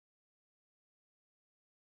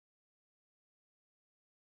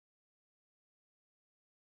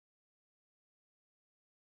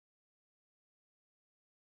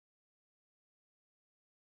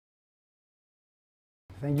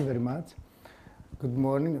Thank you very much. Good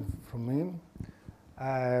morning from me.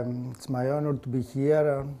 It's my honor to be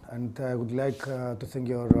here, and I would like to thank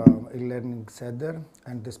your e-learning center,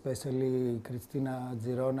 and especially Cristina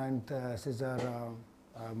Girona and Cesar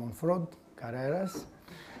Monfrod Carreras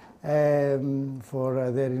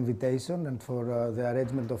for their invitation and for the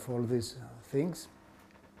arrangement of all these things.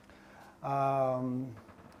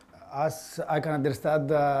 As I can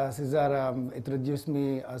understand, Cesar introduced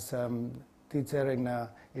me as teacher in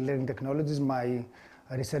e-learning technologies. My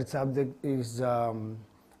research subject is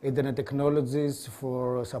internet technologies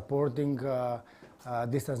for supporting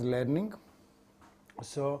distance learning.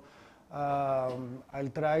 So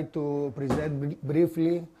I'll try to present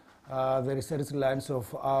briefly the research lines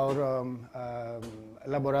of our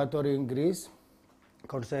laboratory in Greece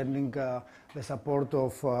concerning the support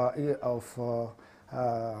of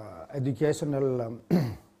educational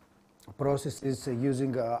processes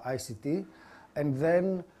using ICT, and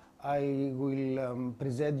then I will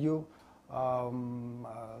present you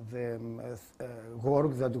the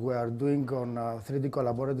work that we are doing on 3D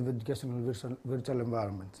collaborative educational virtual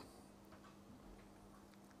environments.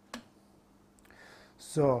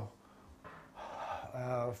 So,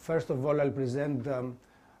 first of all, I'll present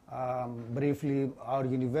briefly our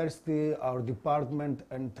university, our department,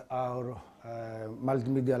 and our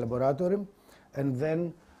multimedia laboratory, and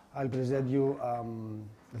then I'll present you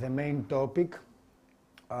the main topic,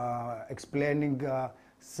 explaining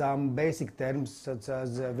some basic terms such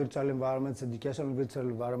as virtual environments, educational virtual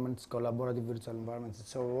environments, collaborative virtual environments, and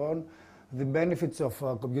so on, the benefits of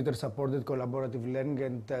computer-supported collaborative learning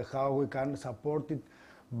and how we can support it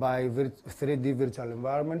by 3D virtual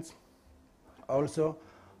environments. Also,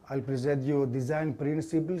 I'll present you design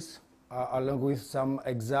principles along with some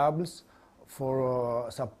examples for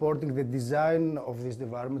supporting the design of these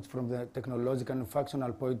environments from the technological and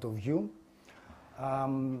functional point of view.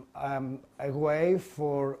 A way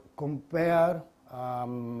for compare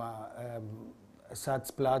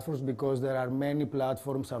such platforms, because there are many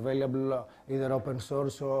platforms available, either open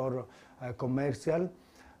source or commercial,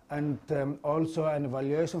 and also an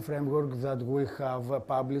evaluation framework that we have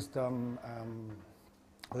published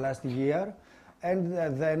last year, and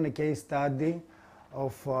then a case study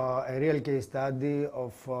of a real case study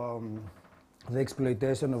of the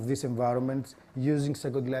exploitation of these environments using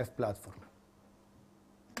Second Life platform.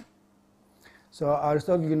 So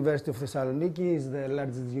Aristotle University of Thessaloniki is the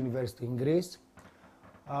largest university in Greece.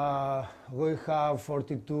 We have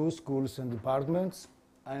 42 schools and departments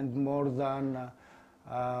and more than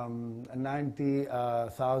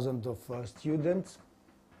 90,000 of students.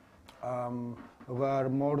 We are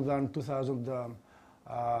more than 2,000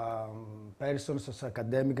 persons as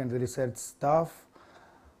academic and research staff,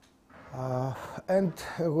 and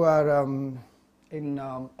we are in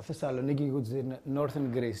Thessaloniki, which is in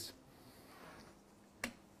northern Greece.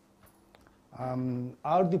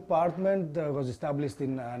 Our department was established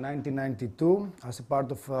in 1992 as a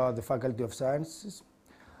part of the Faculty of Sciences.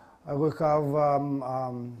 We have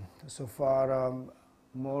so far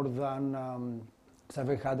more than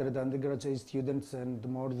 700 undergraduate students and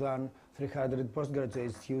more than 300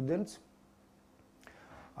 postgraduate students.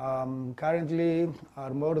 Currently,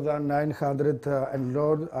 are more than 900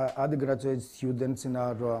 enrolled undergraduate students in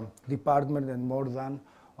our department and more than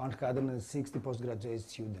 160 postgraduate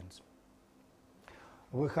students.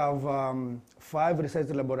 We have 5 research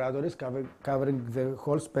laboratories covering the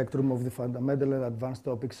whole spectrum of the fundamental and advanced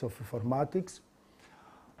topics of informatics,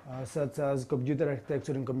 such as computer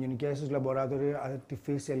architecture and communications laboratory,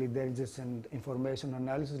 artificial intelligence and information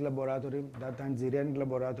analysis laboratory, data engineering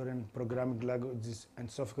laboratory, and programming languages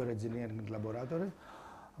and software engineering laboratory.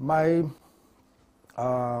 My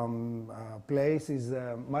place is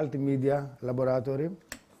the multimedia laboratory,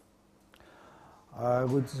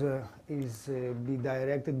 which is be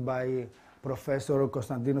directed by Professor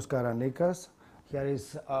Konstantinos Karanikas. Here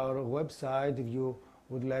is our website if you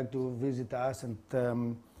would like to visit us and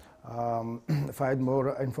find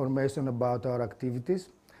more information about our activities.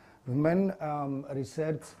 The main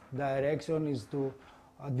research direction is to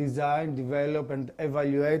design, develop, and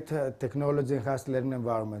evaluate technology-enhanced learning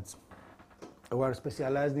environments. We are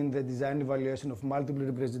specialized in the design evaluation of multiple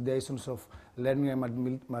representations of learning and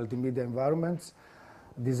multimedia environments,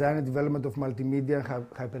 design and development of multimedia,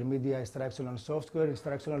 hypermedia, instructional software,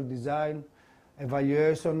 instructional design,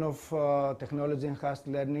 evaluation of technology-enhanced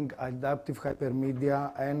learning, adaptive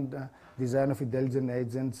hypermedia, and design of intelligent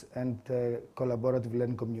agents and collaborative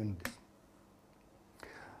learning communities.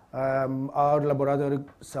 Our laboratory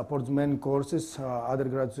supports many courses,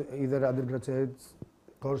 either undergraduate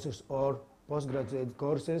courses or postgraduate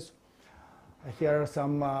courses. Here are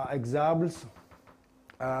some examples.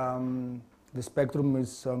 The spectrum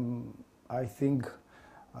is, I think,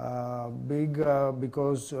 big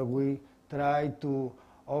because we try to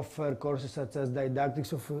offer courses such as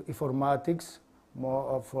didactics of informatics,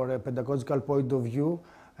 more for a pedagogical point of view,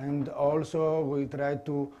 and also we try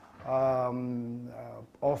to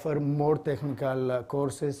offer more technical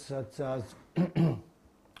courses such as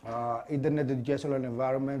internet educational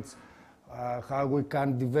environments, how we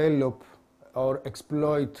can develop or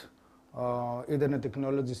exploit internet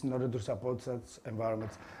technologies in order to support such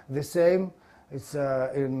environments. The same is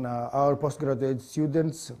in our postgraduate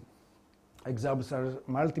students. Examples are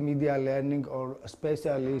multimedia learning or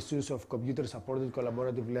special issues of computer-supported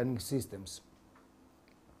collaborative learning systems.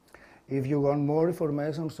 If you want more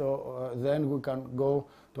information, then we can go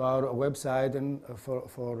to our website, and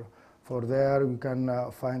for there we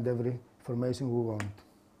can find every information we want.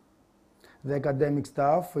 The academic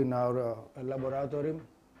staff in our laboratory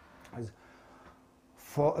is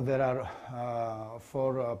there are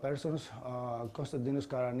 4 persons. Konstantinos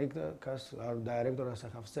Karanikas, our director, as I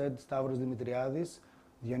have said, Stavros Dimitriadis,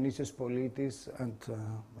 Dionysios Politis, and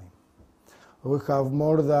we have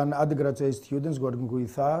more than undergraduate students working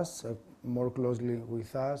with us, more closely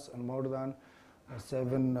with us, and more than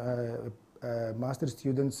 7 master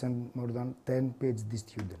students and more than 10 PhD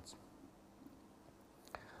students.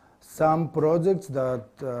 Some projects that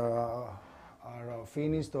are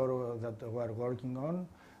finished or that we are working on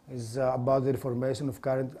is about the reformation of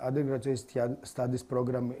current undergraduate studies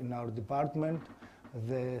program in our department,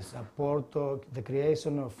 the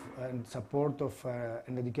creation of and support of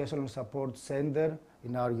an educational support center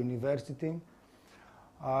in our university.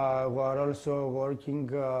 We are also working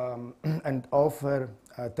and offer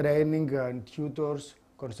training and tutors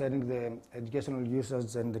concerning the educational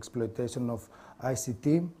usage and exploitation of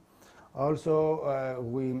ICT. Also,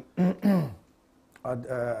 we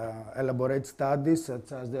elaborate studies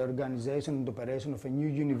such as the organization and operation of a new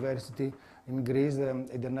university in Greece, the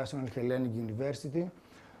International Hellenic University,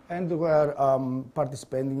 and we are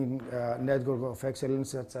participating in network of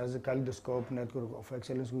excellence such as the Kaleidoscope Network of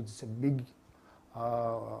Excellence, which is a big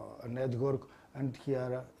network, and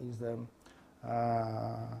here is the,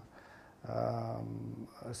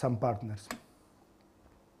 some partners.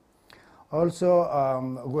 Also,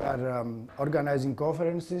 we are organizing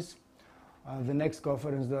conferences. The next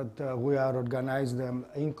conference that we are organizing, the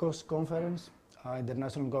INCOS conference,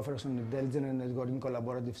 International Conference on Intelligent and Networking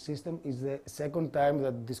Collaborative System, is the second time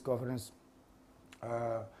that this conference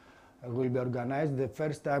will be organized. The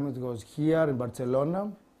first time it was here in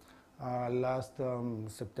Barcelona, last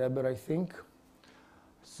September, I think.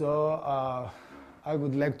 So I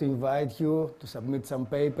would like to invite you to submit some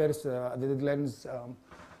papers. The deadline is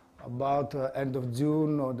about end of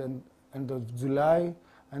June or the end of July.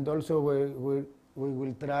 And also we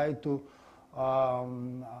will try to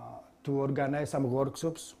organize some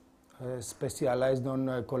workshops specialized on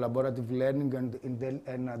collaborative learning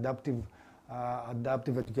and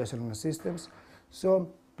adaptive educational systems. So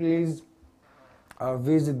please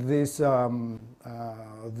visit this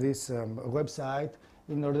website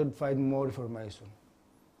in order to find more information.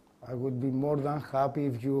 I would be more than happy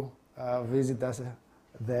if you visit us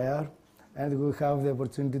there, and we'll have the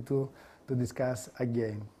opportunity to discuss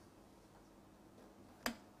again.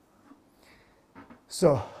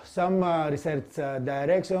 So, some research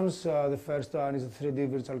directions. The first one is 3D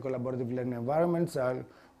virtual collaborative learning environments. I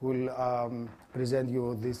will present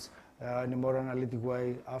you this in a more analytic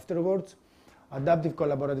way afterwards. Adaptive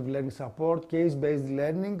collaborative learning support, case-based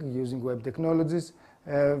learning using web technologies,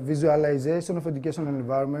 visualization of educational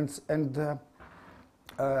environments, and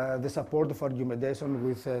the support of argumentation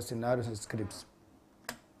with scenarios and scripts.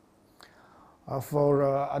 For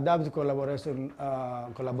adaptive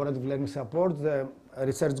collaborative learning support, the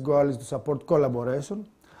research goal is to support collaboration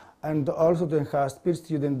and also to enhance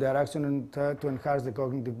peer-student interaction and to enhance the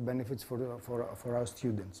cognitive benefits for our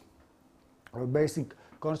students. Our basic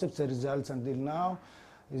concepts and results until now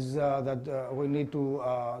is that we need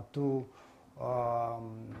to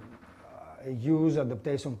use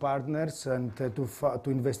adaptation partners and to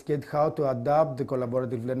investigate how to adapt the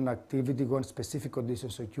collaborative learning activity when specific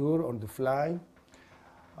conditions occur on the fly.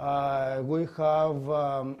 We have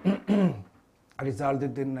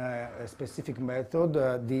resulted in a specific method,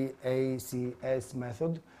 the ACS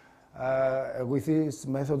method. With this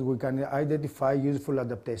method, we can identify useful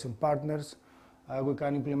adaptation partners. We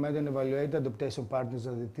can implement and evaluate adaptation partners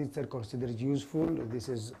that the teacher considers useful. This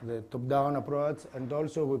is the top-down approach, and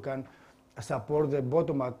also we can support the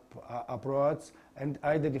bottom-up approach and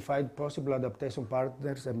identify possible adaptation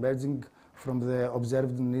partners emerging from the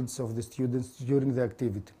observed needs of the students during the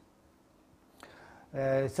activity.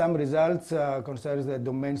 Some results concern the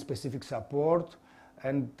domain-specific support,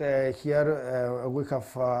 and here we have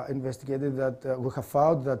investigated that we have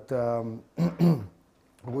found that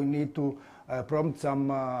we need to prompt some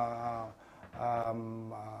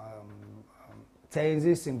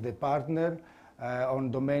changes in the partner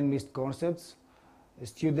on domain missed concepts.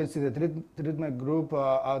 Students in the treatment group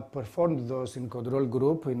outperformed those in control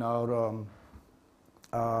group in our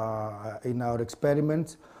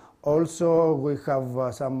experiments. Also, we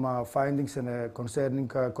have some findings concerning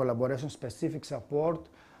collaboration-specific support,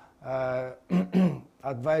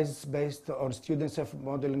 advice based on student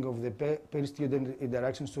self-modeling of the peer-student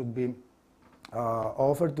interaction should be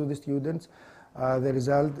offered to the students. The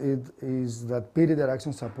result is that peer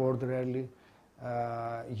interaction support rarely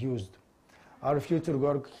used. Our future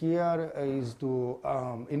work here is to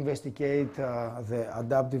investigate the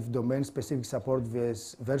adaptive domain-specific support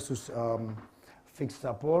versus fixed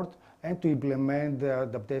support, and to implement the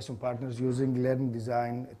adaptation partners using learning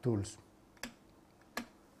design tools.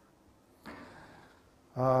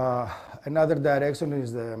 Another direction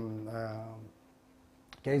is the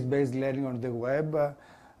case-based learning on the web.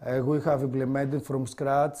 We have implemented from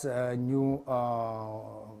scratch a new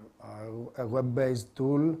web-based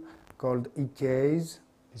tool called eCase.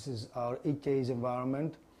 This is our eCase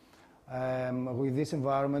environment. With this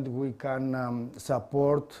environment, we can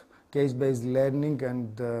support case-based learning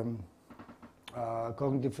and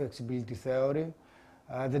cognitive flexibility theory.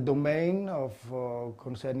 The domain of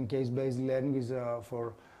concerning case-based learning is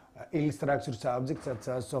for ill-structured subjects such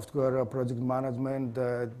as software project management,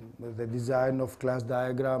 the design of class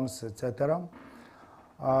diagrams, etc.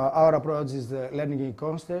 Our approach is the learning in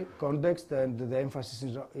context, and the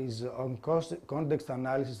emphasis is on context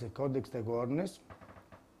analysis and context awareness.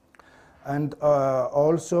 And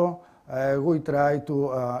also, we try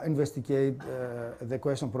to investigate the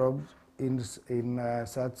question probed in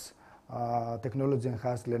such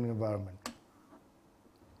technology-enhanced learning environment.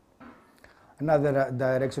 Another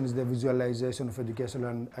direction is the visualization of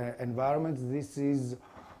educational environments. This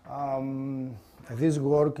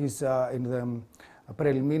work is in the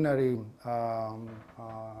preliminary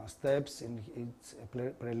steps. In its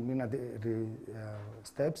preliminary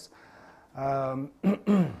steps.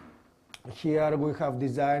 Here we have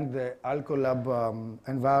designed the AlcoLab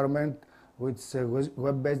environment, which is a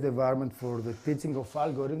web-based environment for the teaching of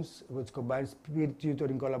algorithms, which combines peer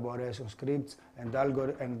tutoring collaboration scripts and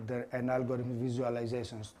an algorithm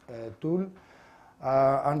visualization tool.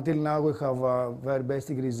 Until now, we have a very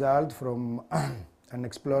basic result from an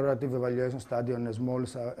explorative evaluation study on a small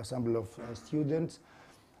sample of students,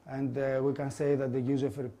 and we can say that the use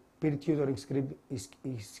of a peer tutoring script is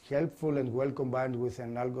helpful and well combined with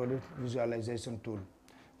an algorithm visualization tool.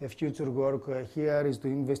 The future work here is to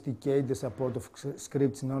investigate the support of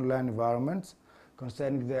scripts in online environments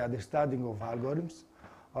concerning the understanding of algorithms.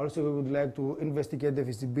 Also, we would like to investigate the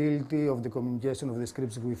feasibility of the communication of the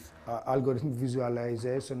scripts with algorithm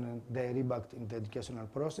visualization and their impact in the educational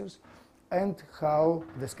process, and how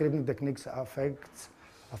the scripting techniques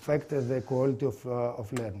affect the quality of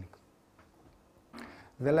learning.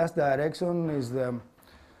 The last direction is the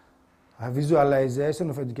visualization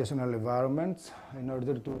of educational environments in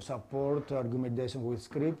order to support argumentation with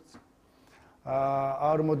scripts.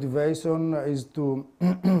 Our motivation is to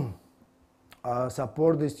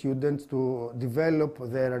support the students to develop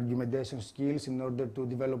their argumentation skills in order to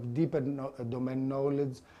develop deeper domain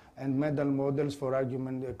knowledge and mental models for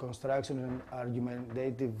argument construction and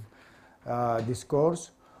argumentative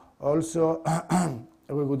discourse. Also,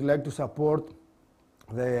 we would like to support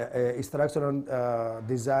the instructional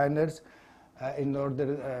designers in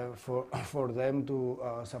order for them to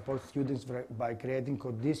support students by creating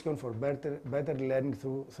conditions for better learning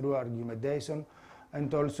through argumentation,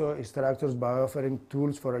 and also instructors by offering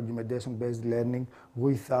tools for argumentation-based learning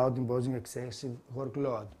without imposing excessive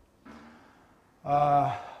workload.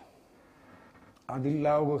 Until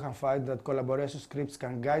now, we have found that collaboration scripts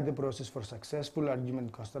can guide the process for successful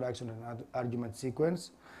argument construction and argument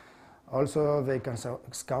sequence. Also, they can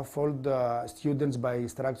scaffold students by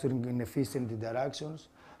structuring inefficient interactions,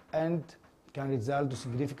 and can result to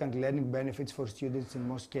significant learning benefits for students in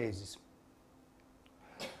most cases.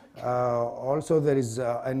 Also, there is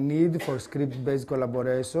a need for script-based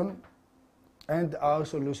collaboration, and our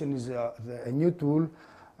solution is a new tool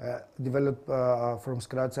developed from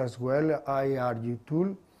scratch as well, iArgue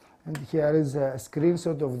tool. And here is a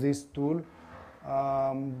screenshot of this tool.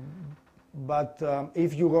 But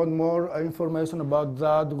if you want more information about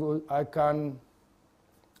that, I can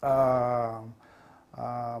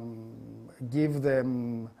give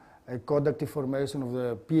them contact information of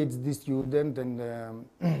the PhD student and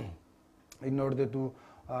in order to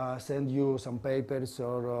send you some papers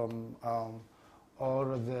or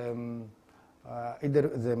either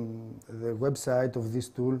the website of this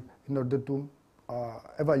tool in order to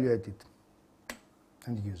evaluate it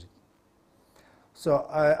and use it. So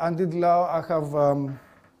until now, I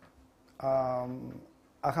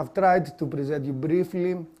have tried to present you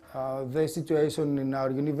briefly the situation in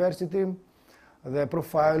our university, the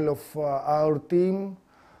profile of our team.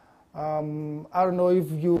 I don't know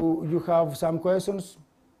if you have some questions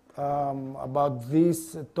about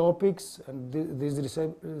these topics and these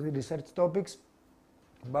research topics,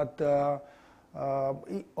 but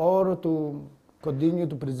or to continue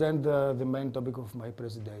to present the main topic of my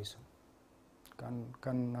presentation.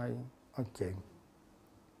 Can I? Okay.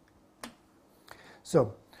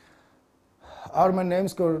 So, our main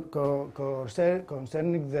aims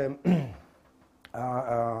concerning the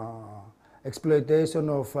exploitation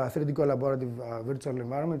of 3D collaborative virtual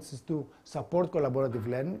environments is to support collaborative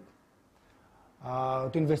learning,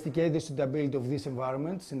 to investigate the suitability of these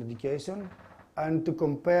environments in education, and to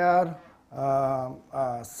compare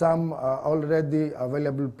some already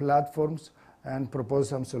available platforms and propose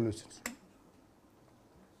some solutions.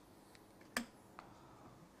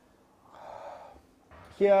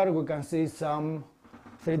 Here we can see some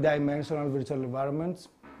three-dimensional virtual environments.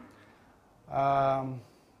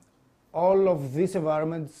 All of these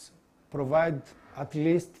environments provide at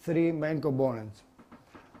least three main components.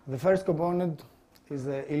 The first component is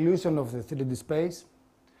the illusion of the 3D space.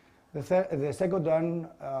 The second one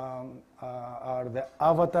are the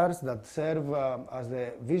avatars that serve as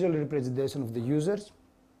the visual representation of the users.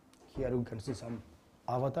 Here we can see some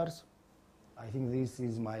avatars. I think this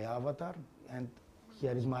is my avatar, and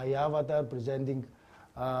here is my avatar presenting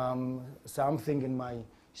something in my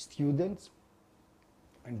students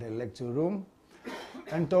in the lecture room.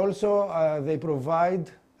 And also they provide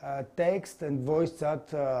text and voice chat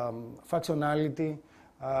functionality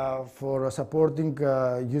for supporting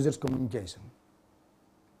users' communication.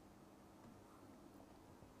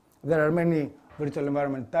 There are many virtual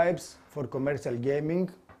environment types for commercial gaming.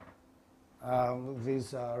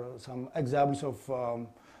 These are some examples of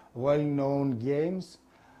well-known games.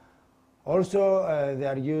 Also, they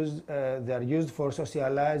are used for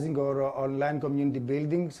socializing or online community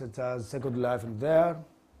building, such as Second Life and There.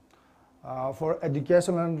 For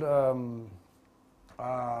educational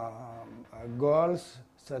goals,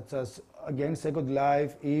 such as, again, Second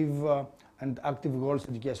Life, Eve, and Active Goals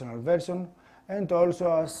educational version, and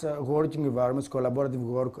also as working environments, collaborative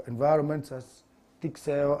work environments, as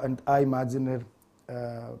Tixeo and iMaginer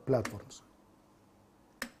platforms.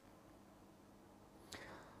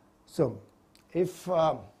 So, if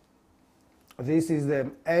this is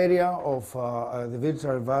the area of the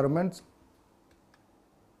virtual environments,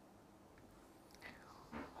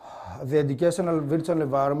 the educational virtual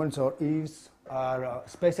environments, or EVs, are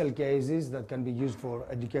special cases that can be used for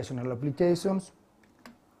educational applications.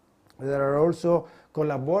 There are also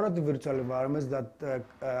collaborative virtual environments that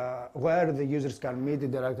where the users can meet,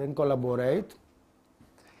 interact, and collaborate.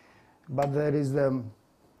 But there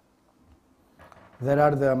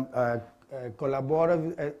are the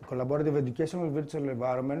collaborative educational virtual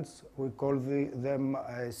environments. We call them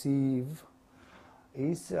CEV.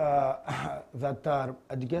 That are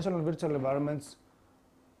educational virtual environments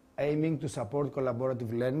aiming to support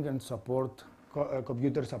collaborative learning and support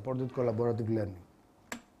computer-supported collaborative learning.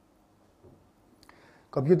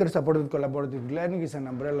 Computer-supported collaborative learning is an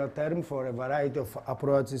umbrella term for a variety of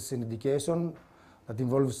approaches in education that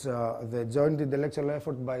involves the joint intellectual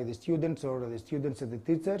effort by the students or the students and the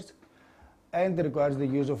teachers, and requires the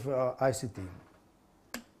use of ICT.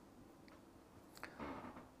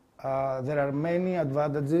 There are many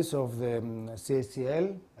advantages of the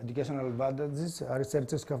CSCL, educational advantages.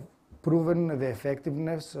 Researchers have proven the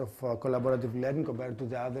effectiveness of collaborative learning compared to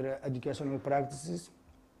the other educational practices,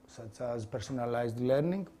 such as personalized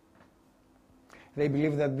learning. They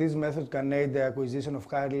believe that this method can aid the acquisition of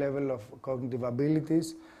higher level of cognitive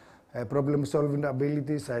abilities, problem-solving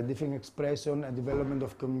abilities, scientific expression, and development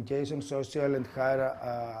of communication, social, and higher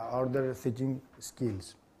order thinking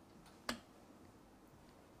skills.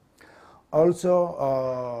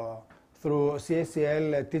 Also, through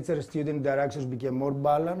CSCL, teacher-student interactions became more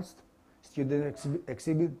balanced, students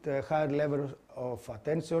exhibit a higher level of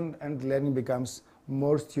attention, and learning becomes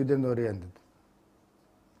more student-oriented.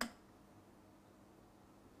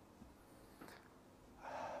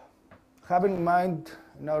 Having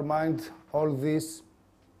in our mind all these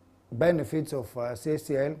benefits of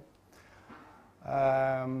CSCL,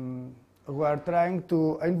 we are trying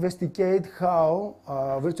to investigate how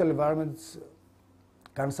virtual environments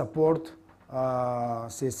can support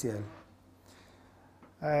CSCL.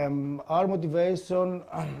 Our motivation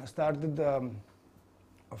started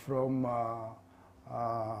from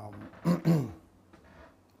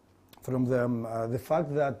the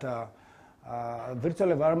fact that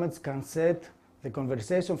virtual environments can set the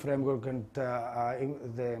conversation framework and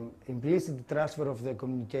the implicit transfer of the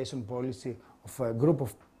communication policy of a group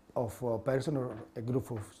of persons or a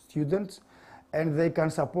group of students, and they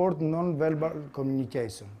can support non-verbal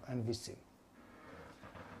communication, NVC.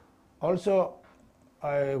 Also,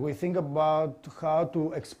 we think about how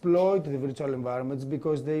to exploit the virtual environments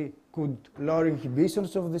because they could lower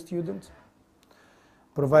inhibitions of the students,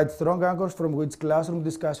 provide strong anchors from which classroom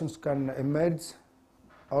discussions can emerge.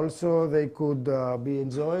 Also, they could be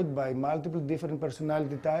enjoyed by multiple different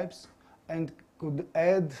personality types and could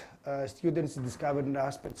aid students in discovering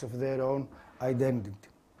aspects of their own identity.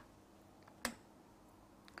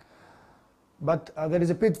 But there is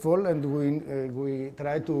a pitfall, and we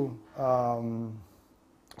try to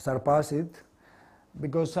surpass it,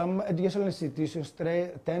 because some educational institutions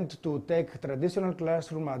tend to take traditional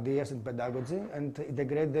classroom ideas and pedagogy and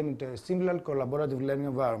integrate them into a similar collaborative learning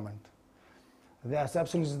environment. The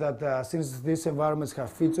assumption is that since these environments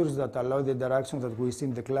have features that allow the interaction that we see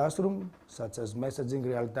in the classroom, such as messaging,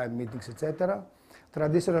 real-time meetings, etc.,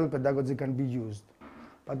 traditional pedagogy can be used.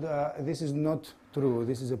 But this is not true.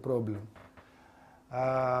 This is a problem.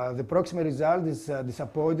 The proximate result is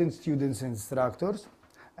disappointing students and instructors,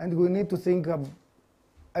 and we need to think of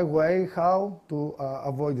a way how to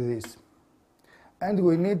avoid this. And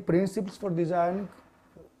we need principles for designing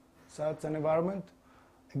such an environment,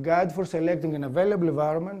 a guide for selecting an available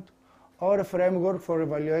environment, or a framework for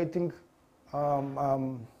evaluating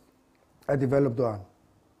a developed one.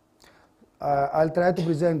 I'll try to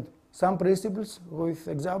present some principles with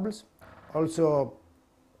examples, also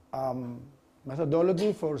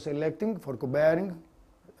methodology for selecting, for comparing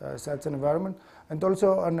such an environment, and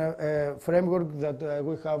also a framework that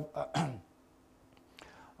we have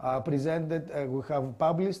presented, we have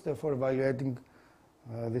published for evaluating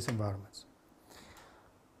these environments.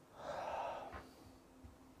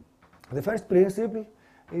 The first principle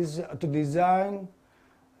is to design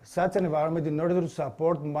such an environment in order to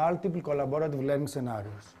support multiple collaborative learning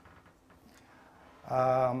scenarios.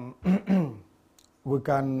 We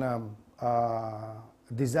can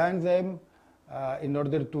design them in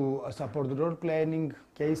order to support role planning,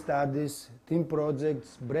 case studies, team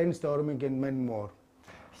projects, brainstorming, and many more.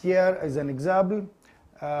 Here is an example.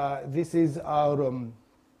 This is our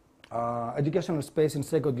educational space in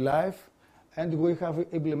Second Life, and we have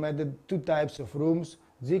implemented two types of rooms: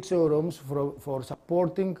 jigsaw rooms for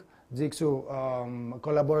supporting jigsaw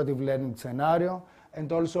collaborative learning scenario,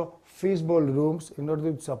 and also fishbowl rooms in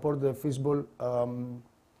order to support the fishbowl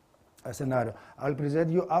scenario. I'll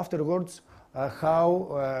present you afterwards how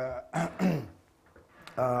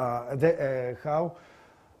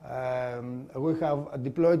we have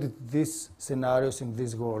deployed these scenarios in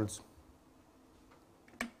these goals.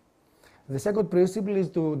 The second principle is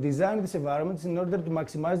to design these environments in order to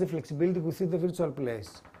maximize the flexibility within the virtual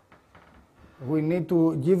place. We need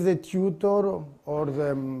to give the tutor or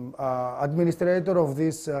the administrator of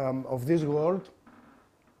this world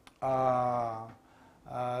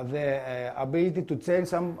the ability to change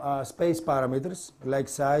some space parameters like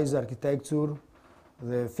size, architecture,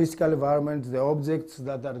 the physical environment, the objects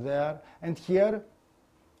that are there. And here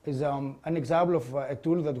is an example of a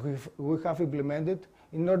tool that we have implemented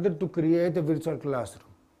in order to create a virtual classroom.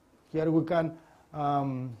 Here we can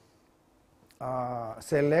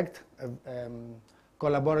select a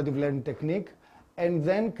collaborative learning technique and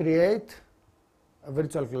then create a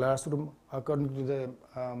virtual classroom according to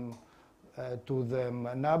the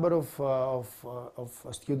number of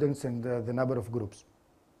students and the number of groups.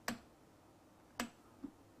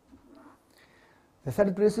 The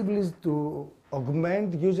third principle is to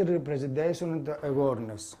augment user representation and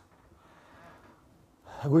awareness.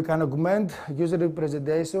 We can augment user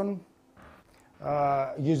representation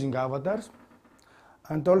using avatars,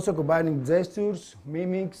 and also combining gestures,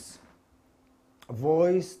 mimics,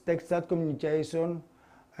 voice, text chat communication,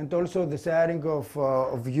 and also the sharing of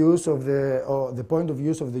views of the point of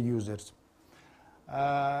views of the users.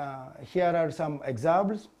 Here are some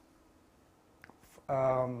examples.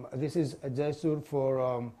 This is a gesture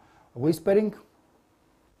for whispering.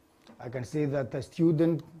 I can see that a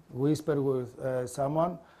student whisper with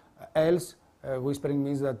someone else. Whispering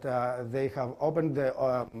means that they have opened the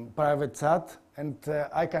private chat, and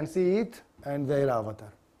I can see it and their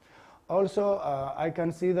avatar. Also, I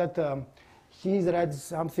can see that he's writing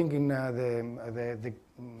something in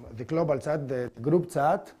the global chat, the group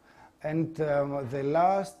chat, and the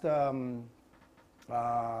last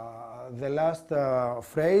The last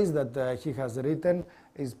phrase that he has written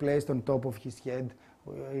is placed on top of his head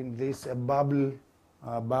in this bubble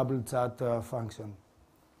chat function.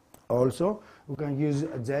 Also, we can use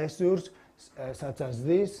gestures such as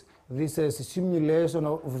this. This is a simulation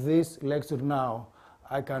of this lecture now.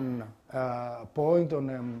 I can point on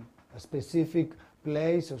a specific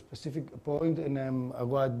place, a specific point in a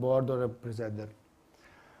whiteboard or a presenter.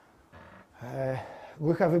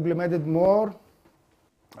 We have implemented more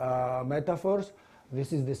metaphors.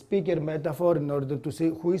 This is the speaker metaphor in order to see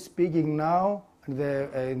who is speaking now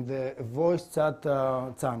in the voice chat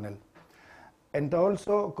channel. And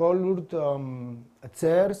also colored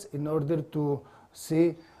chairs in order to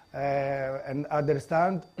see and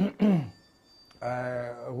understand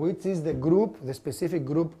which is the group, the specific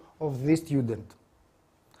group of this student.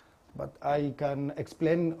 But I can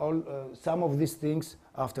explain some of these things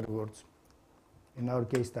afterwards in our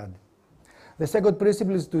case study. The second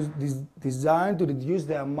principle is to design to reduce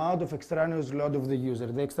the amount of extraneous load of the user.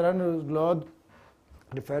 The extraneous load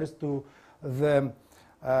refers to the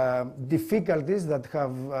difficulties that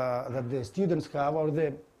the students have, or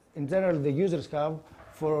in general the users have,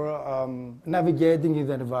 for navigating in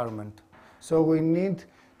the environment. So we need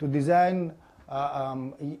to design a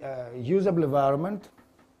usable environment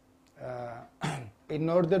in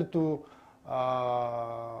order to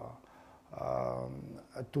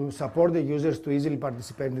support the users to easily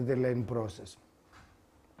participate in the learning process.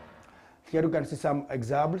 Here you can see some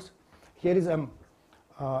examples. Here is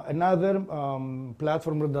another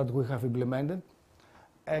platform that we have implemented,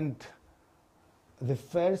 and the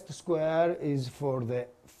first square is for the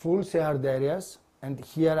full shared areas, and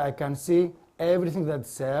here I can see everything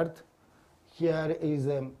that's shared. Here is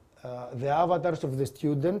the avatars of the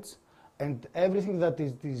students, and everything that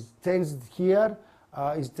is changed here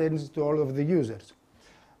is changed to all of the users.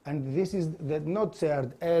 And this is the not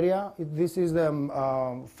shared area. This is the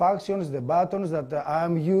functions, the buttons that I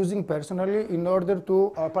am using personally in order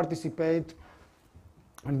to participate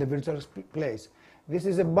in the virtual place. This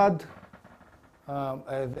is a bad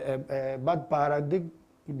paradigm,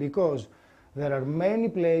 because there are many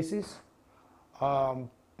places,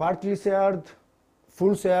 partly shared,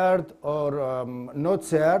 full shared, or not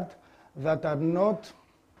shared, that are not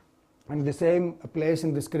in the same place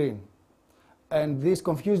in the screen. And this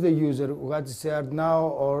confuses the user what is shared now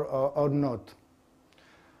or not.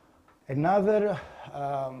 Another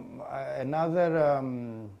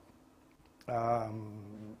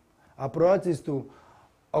approach is to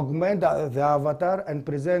augment the avatar and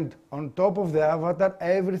present on top of the avatar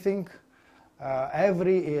everything,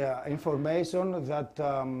 every information that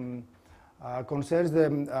concerns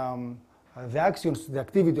the actions, the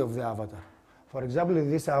activity of the avatar. For example, in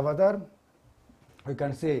this avatar, we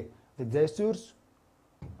can see the gestures,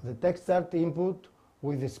 the text chat input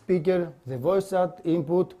with the speaker, the voice chat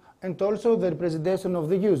input, and also the representation of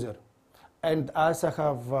the user. And as I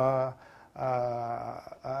have,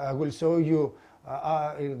 I will show you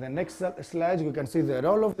in the next slides, we can see the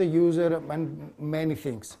role of the user and many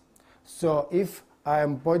things. So if I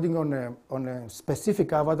am pointing on a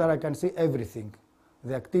specific avatar, I can see everything,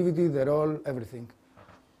 the activity, the role, everything.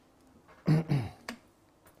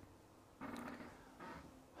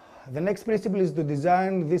 The next principle is to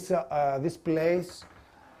design this place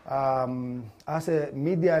as a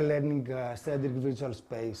media learning centric virtual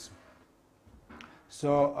space.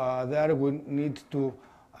 So there we need to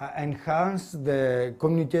enhance the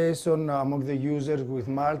communication among the users with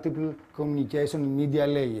multiple communication media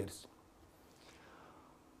layers.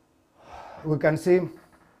 We can see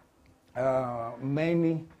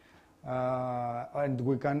many and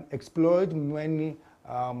we can exploit many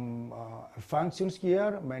functions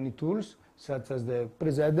here, many tools, such as the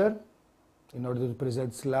presenter, in order to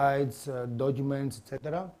present slides, documents,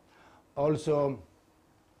 etc. Also,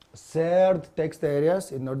 shared text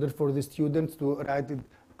areas, in order for the students to write it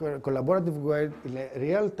collaborative way, in a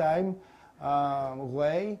real-time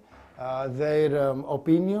way, their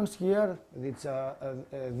opinions here. These are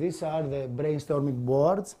the brainstorming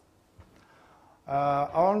boards.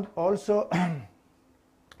 And also,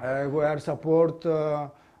 we are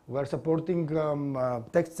supporting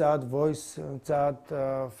text chat, voice chat,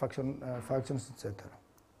 functions, etc.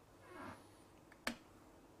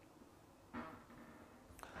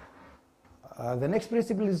 The next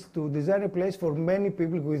principle is to design a place for many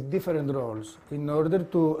people with different roles. In order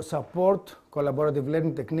to support collaborative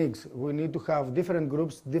learning techniques, we need to have different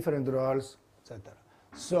groups, different roles, etc.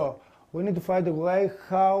 So we need to find a way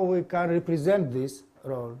how we can represent this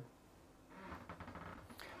role.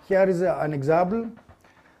 Here is an example.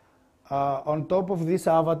 On top of this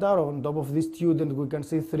avatar, on top of this student, we can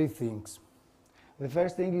see three things. The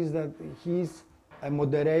first thing is that he's a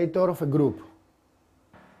moderator of a group,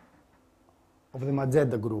 of the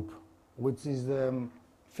magenta group, which is the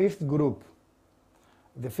fifth group.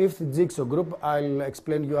 The fifth jigsaw group, I'll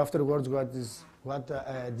explain you afterwards what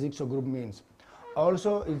a jigsaw group means.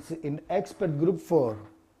 Also, it's in expert group 4.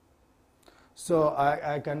 So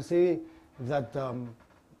I can see that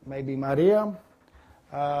maybe Maria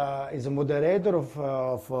is a moderator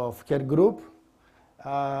of her group,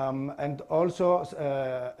 and also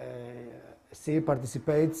she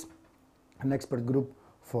participates in expert group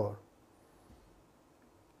 4.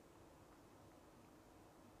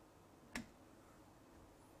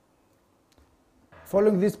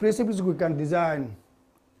 Following these principles, we can design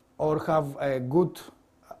or have a good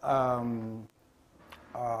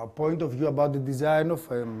point of view about the design of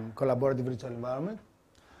a collaborative virtual environment.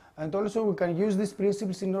 And also we can use these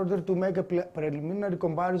principles in order to make a preliminary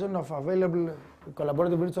comparison of available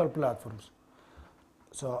collaborative virtual platforms.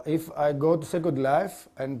 So if I go to Second Life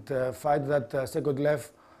and find that Second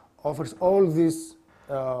Life offers all these,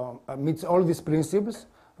 meets all these principles,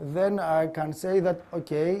 then I can say that,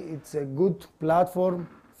 okay, it's a good platform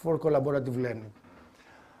for collaborative learning.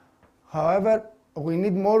 However, we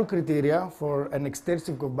need more criteria for an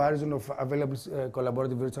extensive comparison of available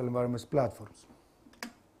collaborative virtual environments platforms,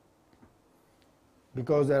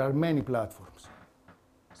 because there are many platforms.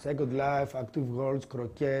 Second Life, Active Worlds,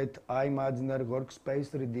 Croquet, iMaginer, Workspace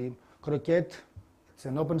 3D. Croquet, it's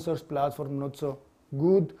an open source platform, not so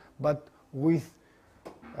good, but with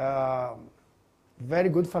very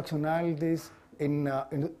good functionalities in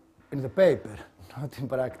the paper, not in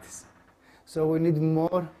practice. So we need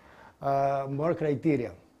more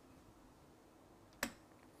criteria.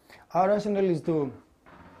 Our rationale is to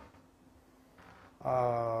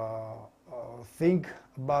think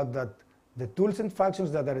about that the tools and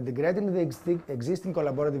functions that are integrated in the existing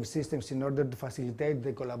collaborative systems in order to facilitate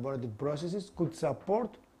the collaborative processes could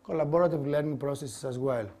support collaborative learning processes as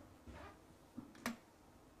well.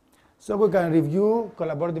 So we can review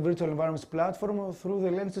collaborative virtual environments platform through the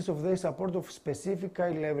lenses of the support of specific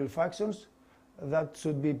high-level functions that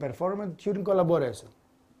should be performed during collaboration.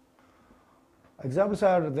 Examples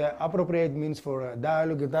are the appropriate means for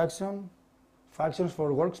dialogue and action, functions for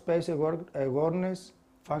workspace awareness,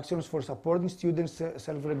 functions for supporting students'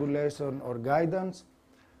 self-regulation or guidance,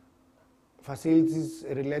 facilities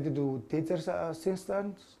related to teachers'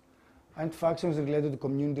 assistants, and functions related to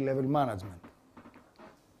community-level management.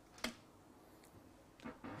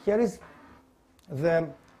 Here is the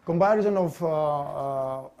comparison of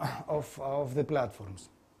the platforms.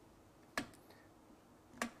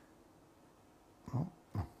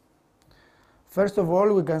 First of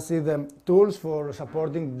all, we can see the tools for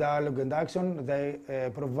supporting dialogue and action. They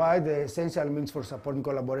provide the essential means for supporting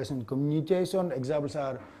collaboration and communication. Examples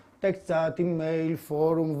are text chat, email,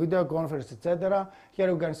 forum, video conference, etc.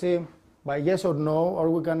 Here we can see by yes or no, or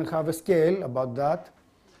we can have a scale about that.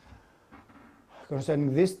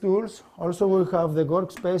 Concerning these tools, also we have the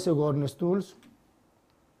workspace awareness tools,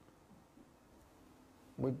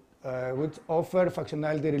 which offer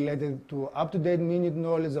functionality related to up-to-date minute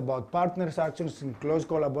knowledge about partners' actions in close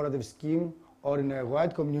collaborative scheme or in a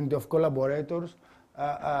wide community of collaborators.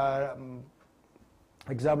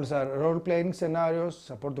 Examples are role-playing scenarios,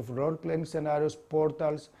 support of role-playing scenarios,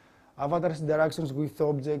 portals, avatars interactions with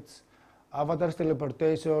objects, avatars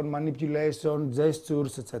teleportation, manipulation,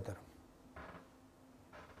 gestures, etc.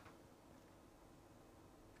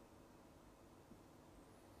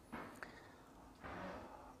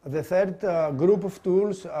 The third group of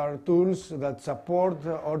tools are tools that support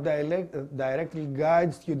or directly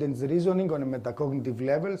guide students' reasoning on a metacognitive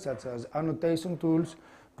level, such as annotation tools,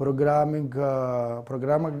 programmable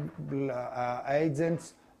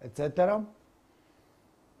agents, etc.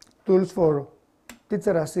 Tools for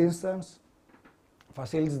teacher assistance,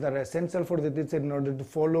 facilities that are essential for the teacher in order to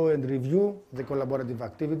follow and review the collaborative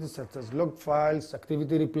activities, such as log files,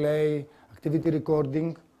 activity replay, activity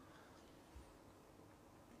recording.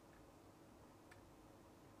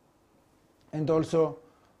 And also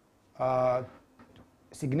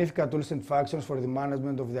significant tools and functions for the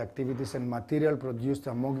management of the activities and material produced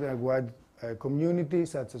among the wide community,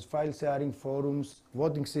 such as file sharing, forums,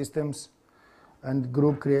 voting systems, and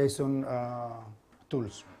group creation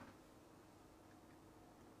tools.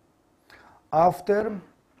 After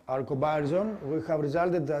our comparison, we have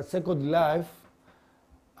resulted that Second Life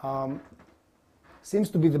seems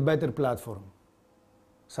to be the better platform,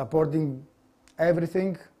 supporting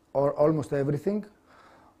everything or almost everything,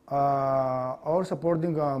 or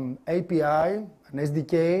supporting API, an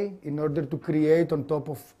SDK, in order to create on top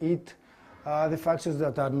of it the functions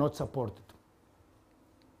that are not supported.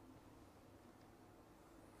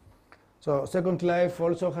 So Second Life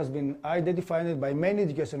also has been identified by many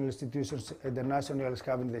educational institutions internationally as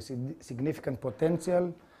having the significant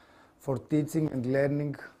potential for teaching and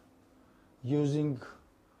learning used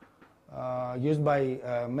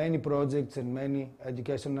by many projects and many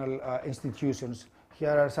educational institutions.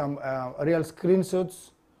 Here are some real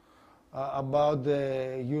screenshots about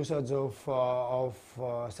the usage of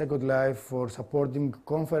Second Life for supporting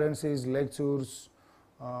conferences, lectures,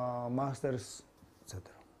 masters, etc.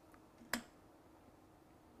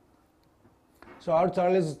 So our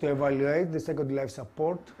challenge is to evaluate the Second Life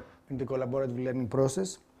support in the collaborative learning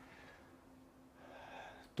process,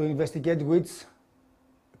 to investigate which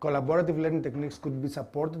collaborative learning techniques could be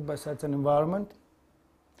supported by such an environment.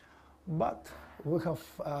 But we have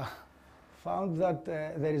found that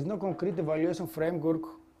there is no concrete evaluation framework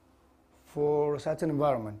for such an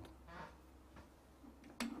environment.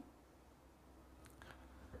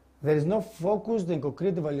 There is no focused and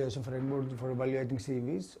concrete evaluation framework for evaluating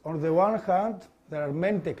CVs. On the one hand, there are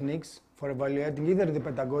many techniques for evaluating either the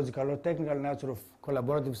pedagogical or technical nature of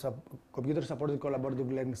computer-supported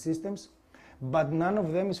collaborative learning systems, but none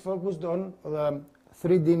of them is focused on the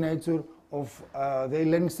 3D nature of the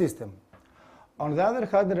learning system. On the other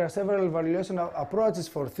hand, there are several evaluation approaches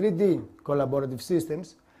for 3D collaborative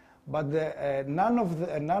systems, but none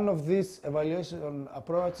of these evaluation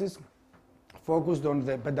approaches focused on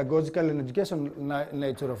the pedagogical and educational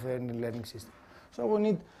nature of any learning system. So we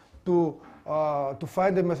need to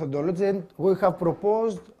find a methodology, and we have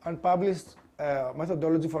proposed and published a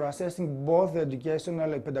methodology for assessing both the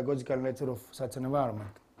educational and pedagogical nature of such an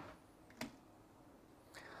environment.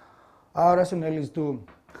 Our rationale is to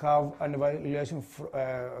have an evaluation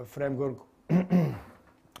framework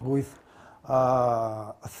with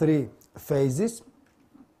 3 phases.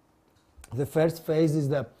 The first phase is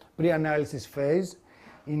the pre-analysis phase,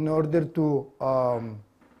 in order to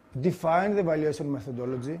define the evaluation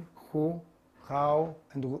methodology, who, how,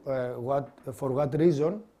 and for what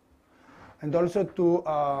reason, and also to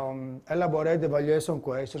elaborate evaluation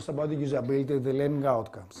questions about the usability of the learning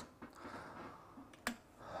outcomes.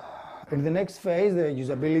 In the next phase, the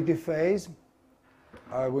usability phase,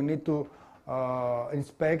 we need to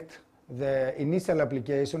inspect the initial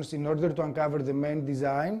applications in order to uncover the main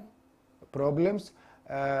design problems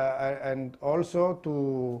and also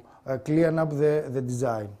to clean up the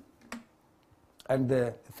design. And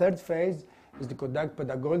the third phase is to conduct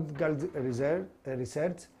pedagogical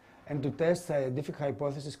research and to test scientific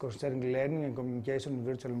hypotheses concerning learning and communication in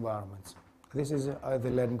virtual environments. This is the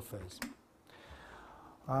learning phase.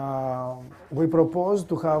 We propose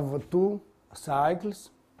to have 2 cycles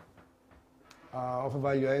of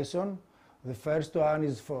evaluation. The first one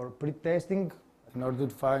is for pre-testing, in order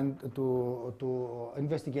to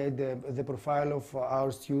investigate the profile of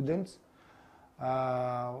our students.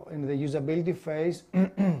 In the usability phase,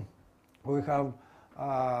 we have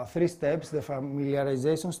 3 steps: the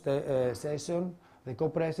familiarization session, the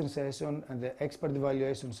cooperation session, and the expert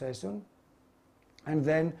evaluation session. And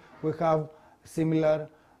then we have similar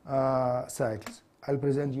cycles. I'll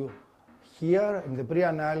present you here in the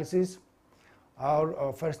pre-analysis.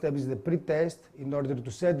 Our first step is the pre-test, in order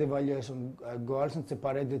to set the evaluation goals and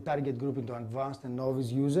separate the target group into advanced and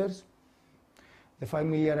novice users. The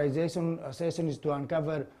familiarization session is to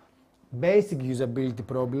uncover basic usability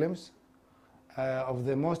problems of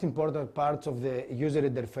the most important parts of the user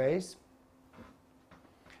interface.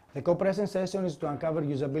 The cooperation session is to uncover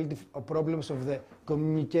usability problems of the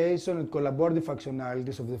communication and collaborative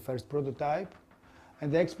functionalities of the first prototype.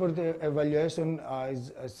 And the expert evaluation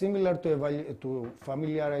is similar to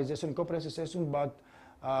familiarization cooperation session, but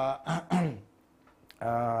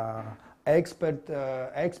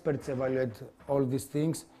experts evaluate all these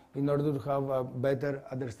things in order to have a better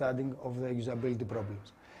understanding of the usability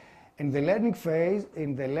problems. In the learning phase,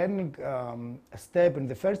 in the learning step, in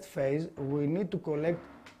the first phase, we need to collect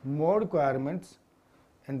more requirements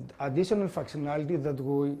and additional functionality that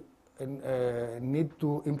we need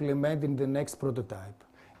to implement in the next prototype,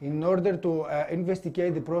 in order to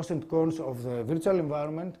investigate the pros and cons of the virtual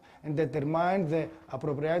environment and determine the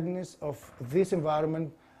appropriateness of this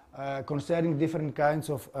environment concerning different kinds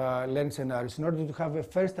of learning scenarios, in order to have a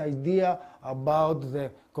first idea about the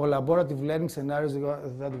collaborative learning scenarios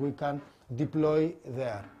that we can deploy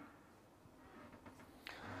there.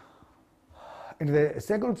 In the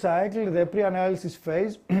second cycle, the pre-analysis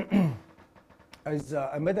phase is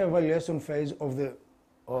a meta-evaluation phase of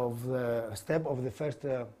the step of the first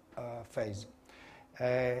phase.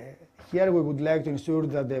 Here we would like to ensure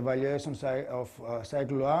that the evaluations of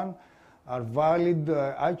cycle 1 are valid,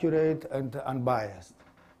 accurate, and unbiased.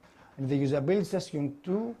 In the usability session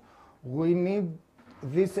 2, we need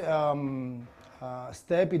this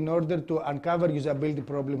step in order to uncover usability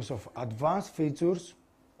problems of advanced features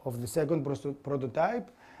of the second prototype,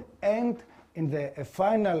 and in the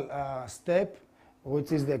final step,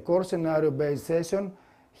 which is the core scenario-based session,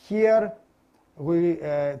 here we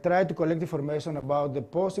try to collect information about the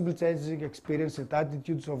possible changing experience and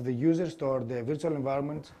attitudes of the users toward the virtual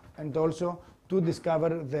environments, and also to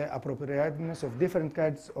discover the appropriateness of different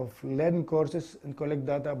kinds of learning courses and collect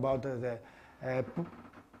data about the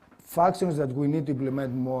functions that we need to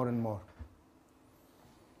implement more and more.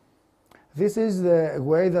 This is the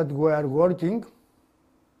way that we are working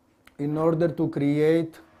in order to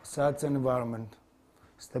create such an environment,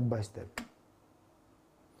 step by step.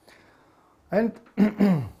 And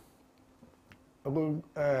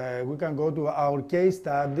we can go to our case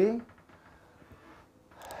study.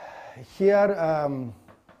 Here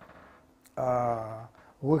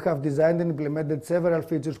we have designed and implemented several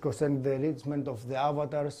features concerning the enrichment of the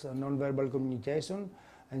avatars, non-verbal communication,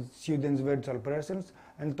 and students' virtual presence.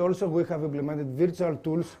 And also we have implemented virtual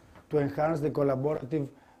tools to enhance the collaborative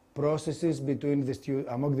processes between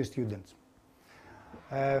among the students.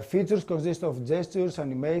 Features consist of gestures,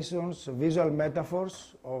 animations, visual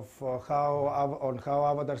metaphors of how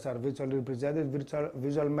avatars are visually represented,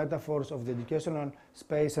 visual metaphors of the educational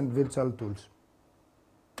space, and virtual tools.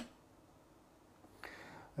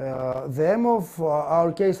 The aim of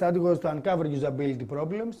our case study was to uncover usability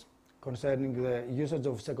problems concerning the usage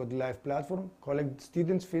of Second Life platform, collect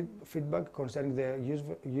students' feedback concerning the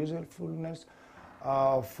usefulness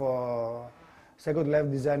of Second Life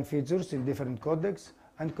design features in different contexts,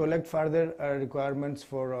 and collect further requirements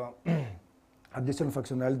for additional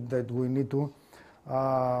functionality that we need to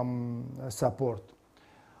support.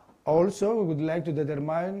 Also, we would like to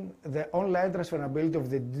determine the online transferability of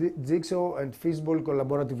the Jigsaw and Fishbowl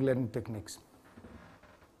collaborative learning techniques.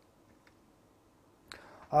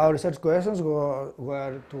 Our research questions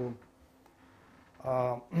were to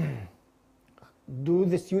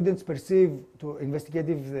investigate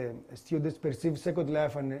if the students perceive Second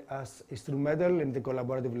Life as instrumental in the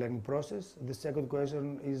collaborative learning process. The second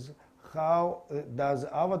question is, how does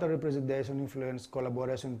avatar representation influence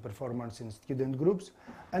collaboration and performance in student groups,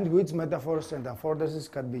 and which metaphors and affordances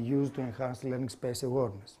can be used to enhance learning space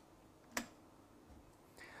awareness?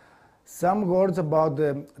 Some words about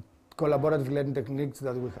the collaborative learning techniques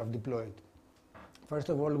that we have deployed. First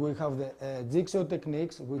of all, we have the Jigsaw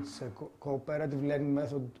techniques, which is a cooperative learning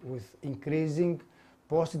method with increasing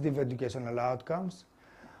positive educational outcomes.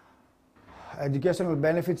 Educational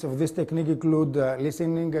benefits of this technique include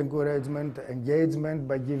listening, encouragement, engagement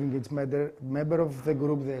by giving each member of the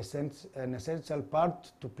group an essential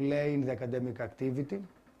part to play in the academic activity.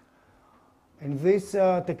 In this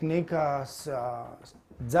technique,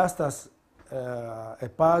 just as a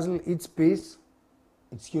puzzle, each piece,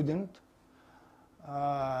 each student,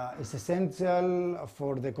 is essential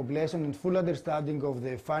for the completion and full understanding of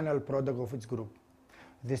the final product of each group.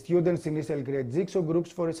 The students initially create jigsaw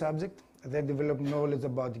groups for a subject. They develop knowledge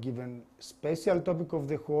about a given special topic of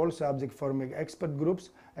the whole subject, forming expert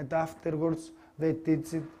groups, and afterwards they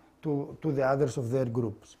teach it to the others of their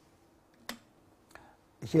groups.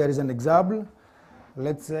 Here is an example.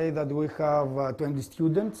 Let's say that we have 20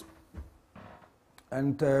 students,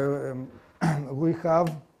 and we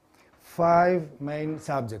have 5 main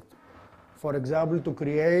subjects. For example, to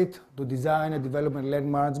design and develop a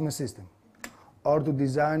learning management system, or to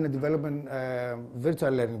design and develop a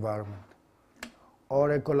virtual learning environment,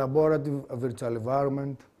 or a collaborative virtual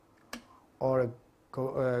environment, or a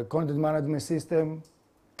content management system,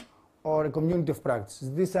 or a community of practice.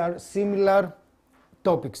 These are similar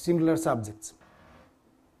topics, similar subjects.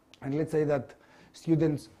 And let's say that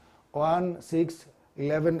students 1, 6,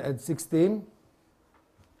 11, and 16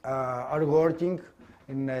 are working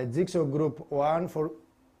in Jigsaw Group 1 for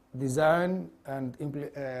design and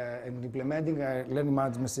implementing a learning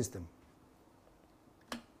management system.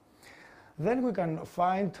 Then we can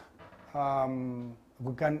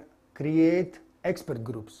we can create expert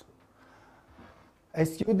groups. A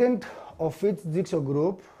student of each Jigsaw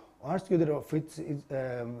group, one student of each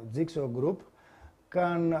Jigsaw group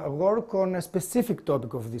can work on a specific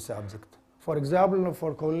topic of this subject. For example,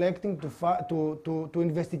 for collecting to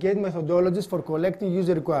investigate methodologies for collecting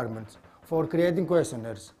user requirements, for creating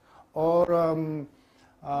questionnaires, or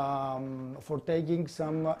for taking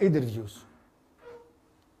some interviews.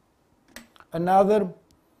 Another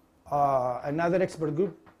expert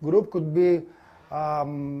group could be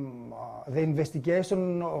the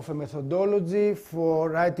investigation of a methodology for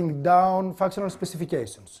writing down functional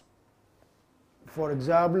specifications. For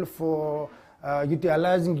example, for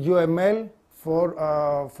utilizing UML for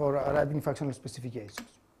writing functional specifications.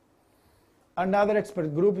 Another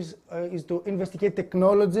expert group is to investigate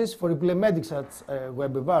technologies for implementing such a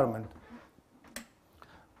web environment.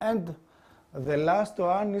 And the last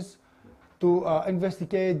one is to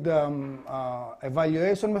investigate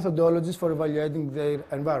evaluation methodologies for evaluating their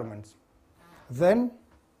environments. Then,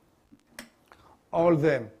 all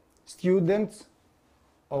the students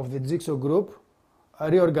of the Jigsaw group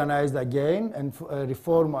reorganized again and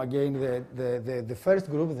reform again the first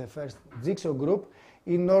group, the first Jigsaw group,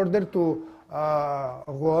 in order to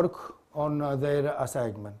work on their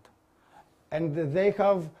assignment. And they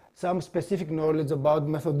have some specific knowledge about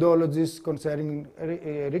methodologies concerning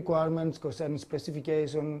requirements, concerning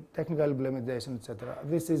specification, technical implementation, etc.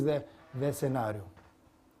 This is the scenario.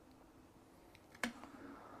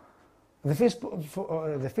 The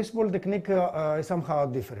fishbowl technique is somehow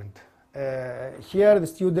different. Here the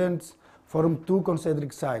students form two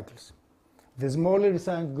concentric cycles. The smaller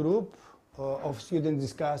assigned group of students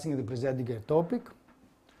discussing and presenting a topic,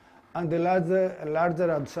 and the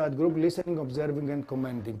larger outside group listening, observing, and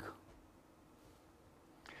commenting.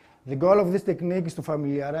 The goal of this technique is to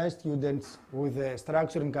familiarize students with the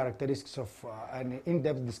structure and characteristics of an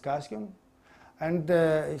in-depth discussion. And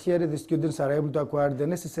here the students are able to acquire the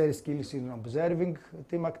necessary skills in observing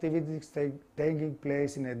team activities taking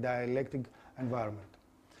place in a dialectic environment.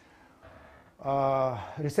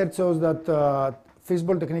 Research shows that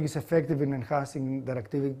fishbowl technique is effective in enhancing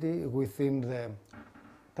interactivity within the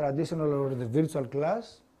traditional or the virtual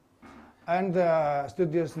class, and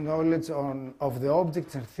students' knowledge of the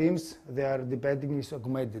objects and themes they are debating is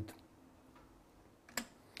augmented.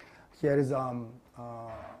 Here is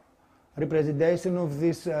representation of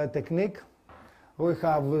this technique. We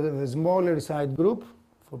have the smaller side group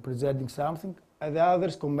for presenting something, and the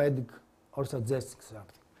others commenting or suggesting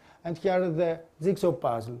something. And here the jigsaw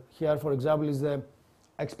puzzle. Here, for example, is the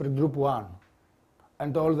expert group 1,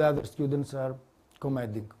 and all the other students are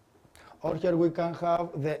commenting. Or here we can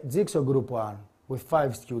have the jigsaw group 1 with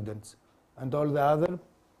 5 students, and all the other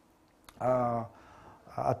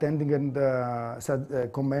attending and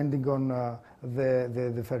commenting on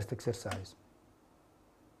the first exercise.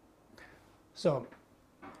 So,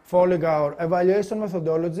 following our evaluation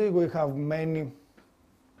methodology, we have many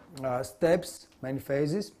steps, many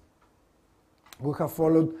phases. We have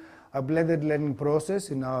followed a blended learning process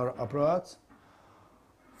in our approach,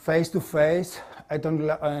 face-to-face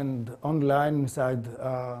and online inside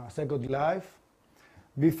Second Life.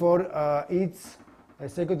 Before each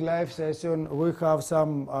Second Life session, we have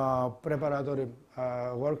some preparatory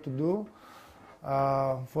work to do.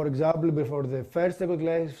 For example, before the first Second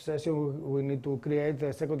Life session, we need to create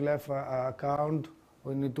a Second Life account.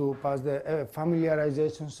 We need to pass the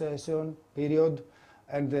familiarization session period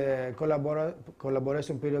and the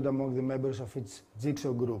collaboration period among the members of each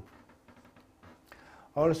jigsaw group.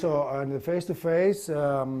 Also, on the face-to-face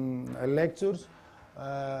lectures,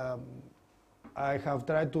 I have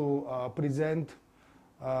tried to present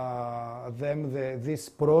this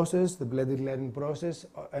process, the blended learning process,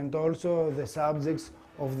 and also the subjects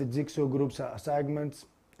of the jigsaw groups assignments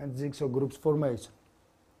and jigsaw groups formation.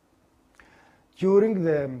 During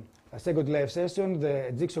the Second Life session,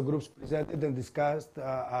 the jigsaw groups presented and discussed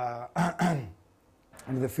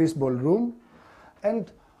in the fishbowl room,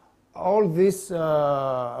 and all these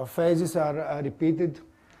phases are repeated,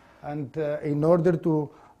 and in order to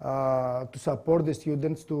support the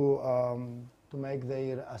students to make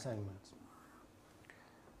their assignments.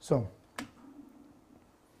 So,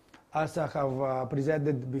 as I have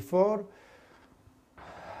presented before,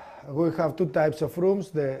 we have two types of rooms,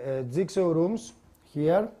 the jigsaw rooms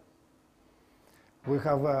here. We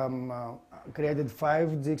have created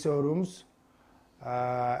 5 jigsaw rooms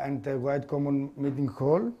and a wide common meeting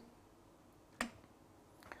hall.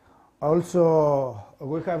 Also,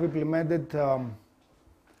 we have implemented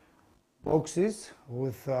boxes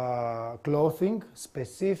with clothing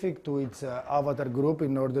specific to its avatar group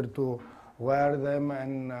in order to wear them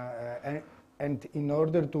and in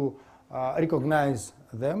order to recognize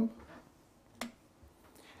them.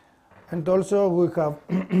 And also we have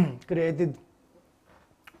created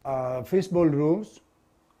fishbowl rooms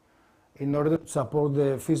in order to support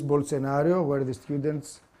the fishbowl scenario where the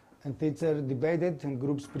students and teachers debated and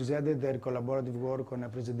groups presented their collaborative work on a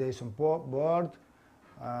presentation board.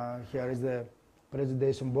 Here is the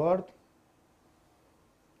presentation board.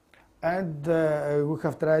 And we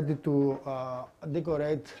have tried to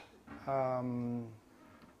decorate, to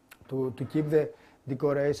keep the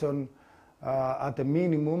decoration at a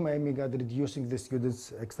minimum, aiming at reducing the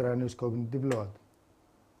students' extraneous cognitive load.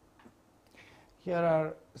 Here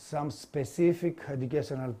are some specific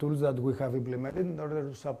educational tools that we have implemented in order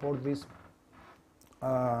to support these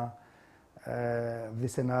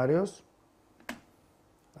scenarios.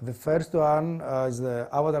 The first one is the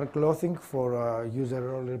avatar clothing for user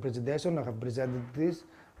role representation. I have presented this.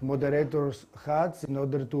 Moderators hats in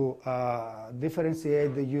order to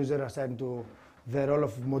differentiate the user assigned to the role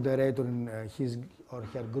of moderator in his or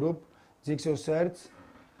her group. Jigsaw shirts.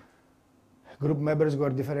 Group members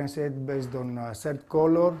were differentiated based on shirt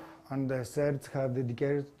color, and the shirts have the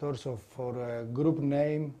indicators for group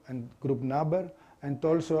name and group number, and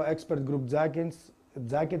also expert group jackets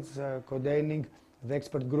containing the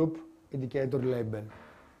expert group indicator label.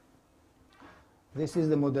 This is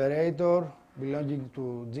the moderator belonging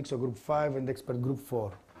to Jigsaw Group 5 and Expert Group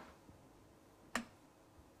 4.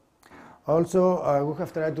 Also, we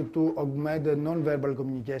have tried to augment the non-verbal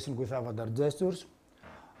communication with avatar gestures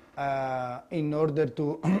in order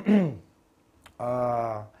to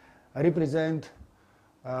represent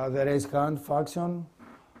the raise hand function,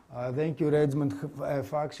 the encouragement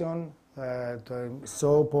function, to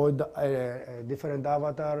show point different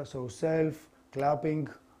avatar, so self, clapping,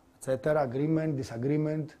 etc., agreement,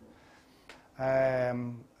 disagreement.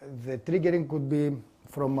 The triggering could be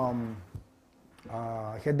from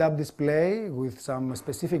head-up display with some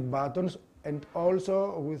specific buttons, and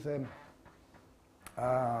also with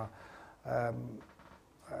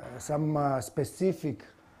some specific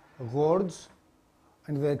words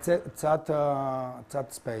in the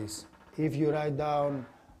chat space. If you write down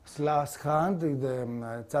 /hand in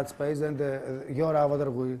the chat space, then your avatar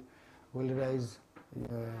will raise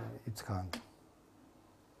its hand.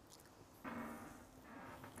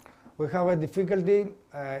 We have a difficulty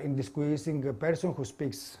in distinguishing a person who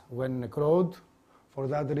speaks when in a crowd. For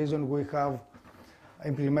that reason, we have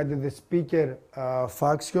implemented the speaker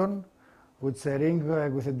function, which is a ring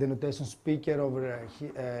with a denotation speaker over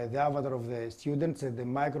the avatar of the student and the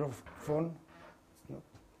microphone.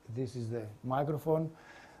 This is the microphone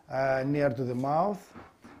near to the mouth.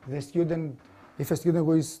 The student, if a student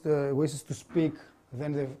wishes to speak,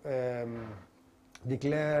 then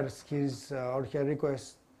declares his or her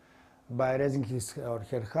request by raising his or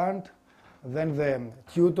her hand. Then the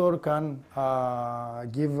tutor can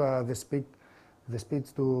give the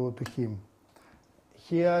speech to him.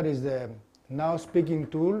 Here is the now speaking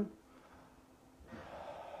tool.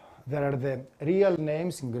 There are the real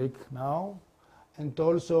names in Greek now, and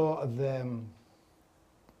also the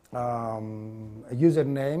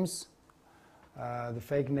usernames, the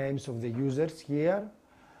fake names of the users here.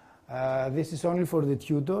 This is only for the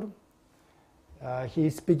tutor. He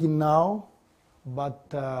is speaking now, but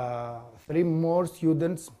 3 more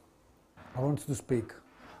students want to speak.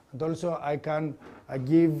 And also I can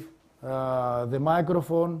give the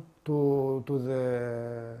microphone to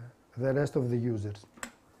the rest of the users.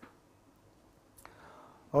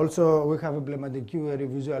 Also, we have implemented query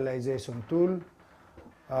visualization tool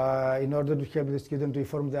in order to help the student to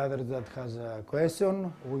inform the others that has a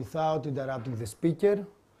question without interrupting the speaker.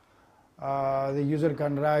 The user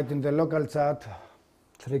can write in the local chat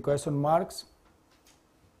 3 question marks,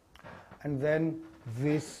 and then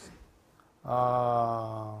this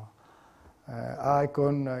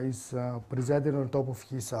icon is presented on top of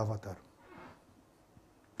his avatar.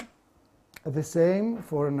 The same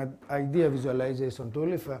for an idea visualization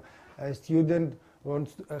tool. If a student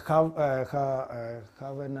wants to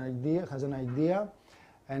has an idea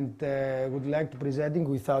and would like to present it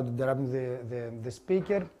without interrupting the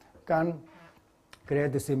speaker, can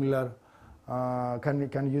create a similar,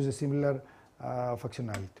 can use a similar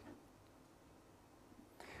functionality.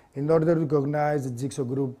 In order to recognize the jigsaw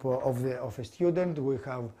group of a student, we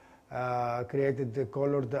have created the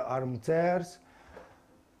colored armchairs.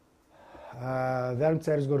 The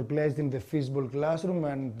armchairs were placed in the feasible classroom,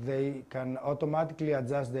 and they can automatically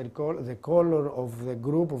adjust the color of the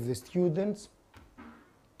group of the students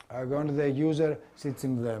when the user sits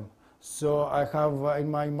in them. So I have in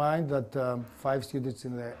my mind that 5 students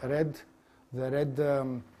in the red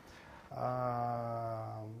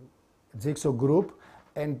jigsaw group,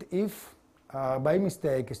 and if by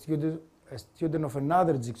mistake a student of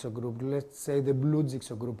another jigsaw group, let's say the blue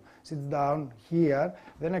jigsaw group, sits down here,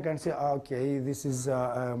 then I can say, okay, this is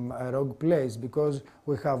a wrong place because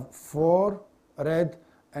we have 4 red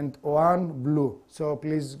and 1 blue. So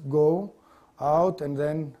please go out, and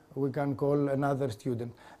then we can call another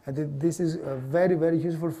student. And this is very, very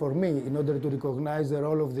useful for me in order to recognize the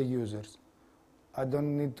role of the users. I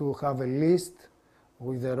don't need to have a list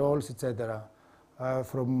with the roles, etc.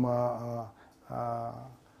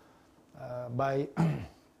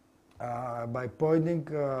 By pointing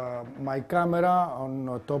my camera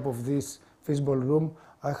on top of this fishbowl room,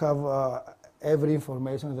 I have every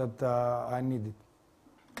information that I needed.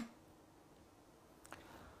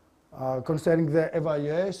 Concerning the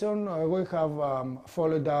evaluation, we have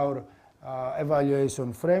followed our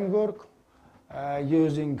evaluation framework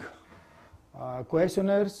using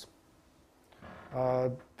questionnaires,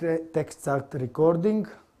 text chat recording,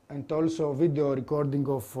 and also video recording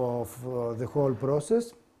of the whole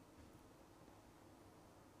process.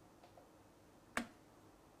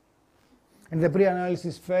 In the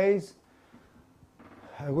pre-analysis phase,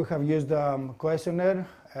 we have used a questionnaire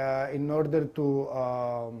in order to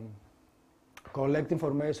collect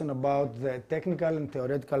information about the technical and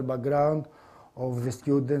theoretical background of the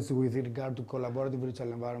students with regard to collaborative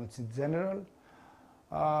virtual environments in general.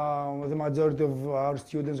 The majority of our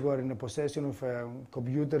students were in the possession of a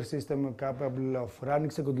computer system capable of running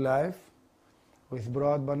Second Life with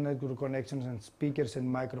broadband network connections and speakers and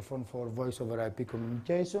microphone for voice over IP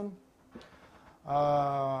communication.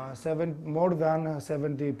 More than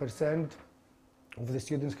 70% of the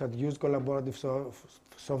students had used collaborative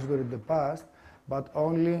software in the past, but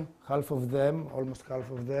only half of them, almost half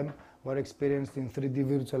of them, were experienced in 3D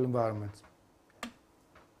virtual environments.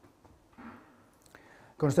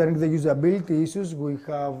 Concerning the usability issues, we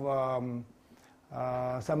have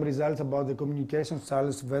some results about the communication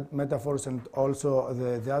styles, metaphors, and also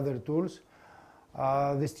the other tools.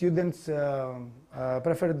 The students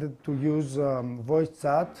preferred to use voice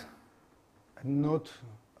chat, not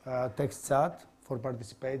text chat for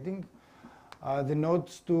participating. The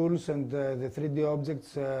notes tools and the 3D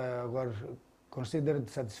objects were considered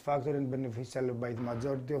satisfactory and beneficial by the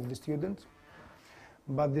majority of the students.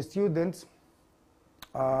 But the students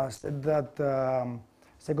said that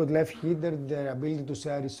Second Life hindered their ability to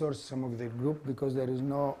share resources among the group because there is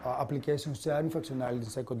no application sharing functionality in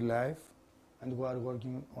Second Life, and we are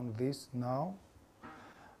working on this now.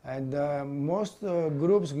 And most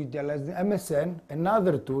groups utilize the MSN,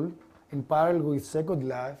 another tool, in parallel with Second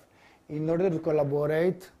Life, in order to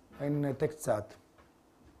collaborate in text chat.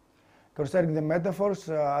 Concerning the metaphors,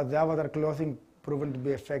 the avatar clothing proven to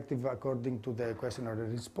be effective according to the questionnaire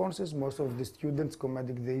responses. Most of the students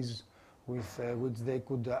commented these with which they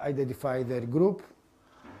could identify their group.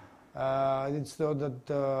 It's thought that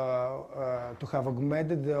to have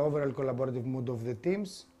augmented the overall collaborative mood of the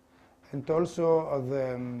teams, and also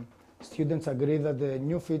the students agree that the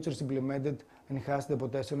new features implemented enhance the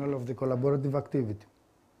potential of the collaborative activity.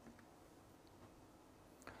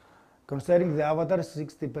 Concerning the avatar,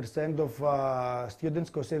 60% of students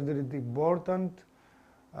consider it important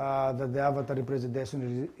that the avatar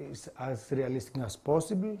representation is as realistic as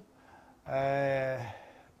possible.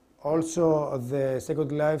 Also, the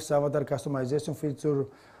Second Life's avatar customization feature,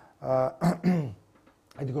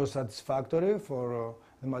 it was satisfactory for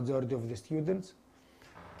the majority of the students.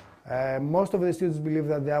 Most of the students believe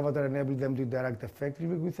that the avatar enabled them to interact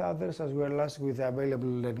effectively with others as well as with available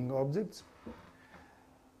learning objects.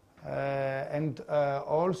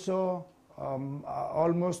 Also,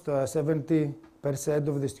 almost 70%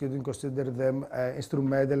 of the students consider them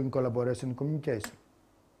instrumental in collaboration and communication.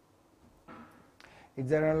 In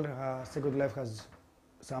general, Second Life has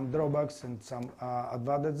some drawbacks and some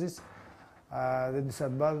advantages. The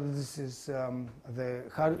disadvantages is the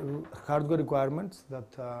hardware requirements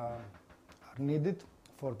that are needed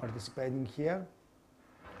for participating here.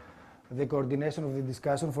 The coordination of the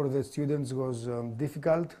discussion for the students was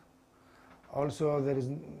difficult. Also, there is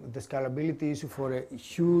the scalability issue for a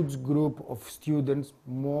huge group of students,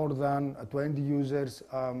 more than 20 users.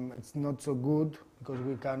 It's not so good because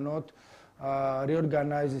we cannot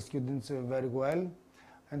reorganize the students very well.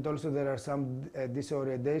 And also there are some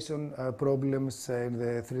disorientation problems in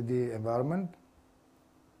the 3D environment.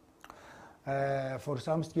 For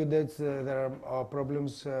some students, there are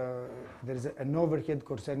problems. There is an overhead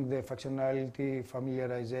concerning the functionality,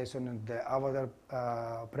 familiarization, and the avatar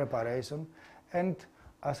preparation. And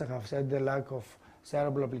as I have said, the lack of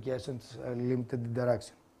shareable applications, limited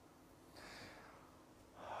interaction.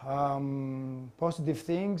 Positive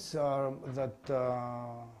things are that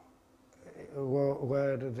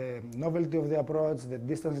were the novelty of the approach, the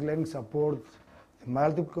distance learning support, the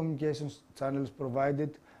multiple communications channels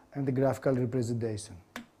provided, and the graphical representation.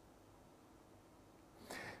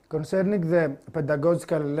 Concerning the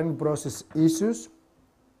pedagogical learning process issues,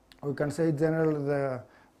 we can say in general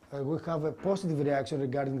we have a positive reaction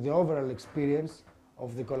regarding the overall experience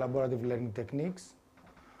of the collaborative learning techniques.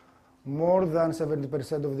 More than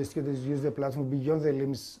 70% of the students use the platform beyond the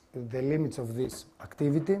limits of this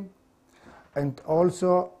activity, and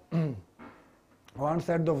also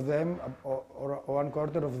 1/3 of them, or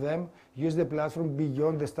 1/4 of them, use the platform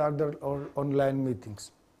beyond the standard or online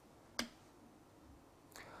meetings.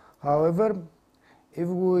 However, if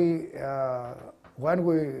when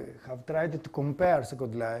we have tried to compare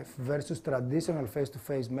Second Life versus traditional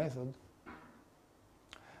face-to-face method,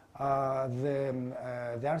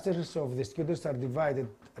 the answers of the students are divided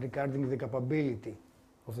regarding the capability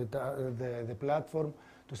of the platform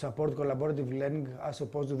to support collaborative learning as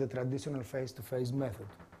opposed to the traditional face-to-face method.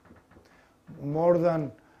 More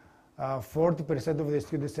than 40% of the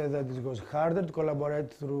students said that it was harder to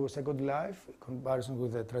collaborate through Second Life in comparison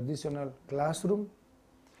with the traditional classroom.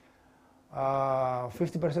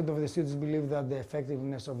 50% of the students believe that the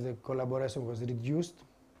effectiveness of the collaboration was reduced,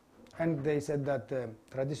 and they said that the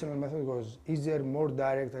traditional method was easier, more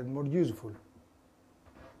direct, and more useful.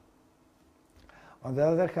 On the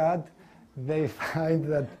other hand, they find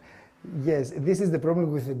that, yes, this is the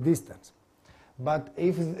problem with the distance. But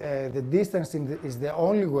if the distance is the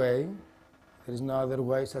only way, there is no other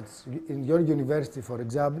way, such as in your university, for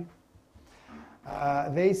example,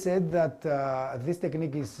 they said that this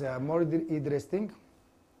technique is more interesting,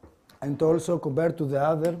 and also compared to the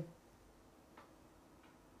other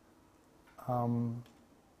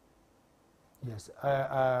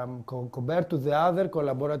compared to the other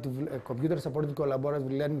collaborative, computer-supported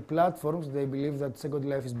collaborative learning platforms, they believe that Second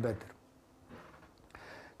Life is better.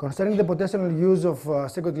 Concerning the potential use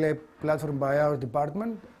of Second Life platform by our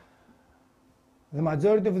department, the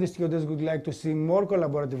majority of the students would like to see more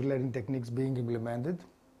collaborative learning techniques being implemented,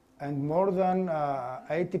 and more than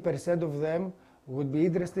 80% of them would be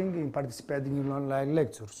interested in participating in online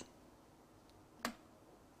lectures.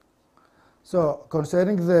 So,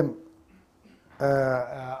 concerning the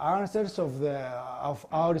answers of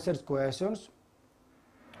our research questions,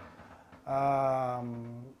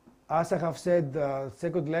 as I have said,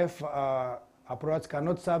 Second Life approach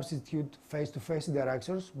cannot substitute face-to-face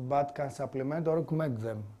interactions, but can supplement or augment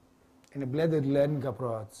them in a blended learning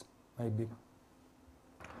approach, maybe.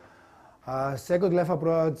 Second Life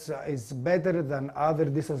approach is better than other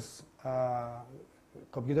distance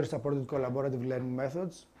computer-supported collaborative learning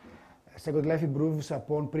methods. Second Life improves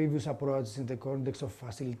upon previous approaches in the context of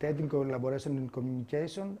facilitating collaboration and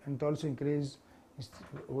communication, and also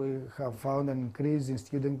we have found an increase in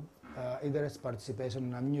student interest, participation,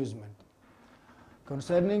 and amusement.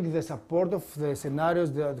 Concerning the support of the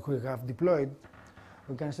scenarios that we have deployed,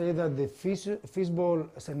 we can say that the fishbowl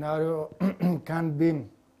scenario can be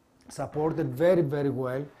supported very, very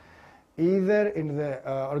well, either in the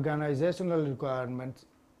organizational requirements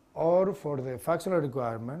or for the functional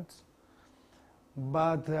requirements.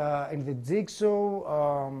 But in the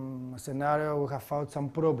jigsaw scenario, we have found some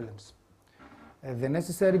problems. The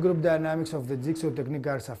necessary group dynamics of the jigsaw technique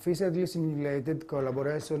are sufficiently simulated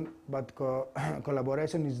but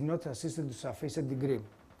collaboration is not assisted to sufficient degree,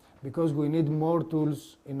 because we need more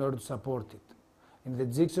tools in order to support it. In the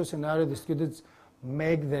jigsaw scenario, the students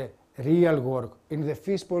make the real work. In the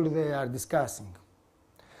fishbowl, they are discussing.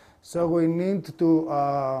 So we need to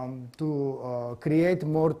create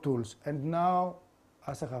more tools. And now,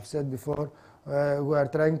 as I have said before, we are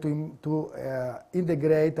trying to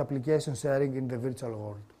integrate application sharing in the virtual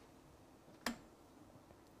world.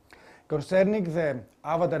 Concerning the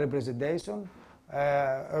avatar representation,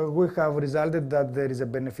 we have resulted that there is a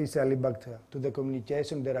beneficial impact to the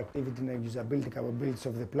communication, interactivity, and usability capabilities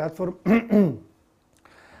of the platform.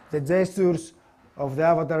 The gestures of the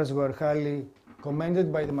avatars were highly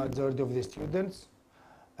commended by the majority of the students,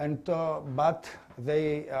 but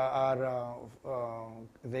they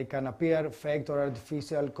can appear faked or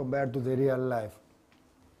artificial compared to the real life.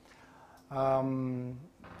 A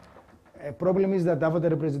problem is that avatar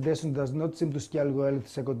representation does not seem to scale well to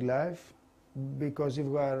Second Life, because if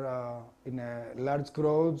we are in a large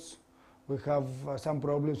crowds, we have some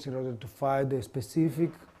problems in order to find a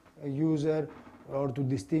specific user or to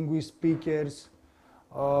distinguish speakers,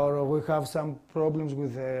 or we have some problems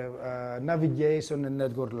with navigation and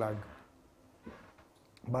network lag.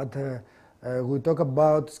 But we talk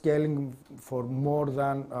about scaling for more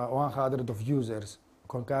than 100 of users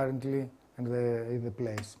concurrently in the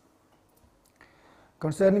place.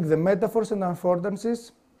 Concerning the metaphors and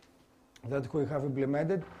affordances that we have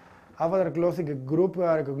implemented, avatar clothing and group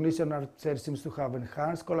recognition art seems to have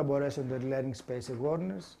enhanced collaboration and learning space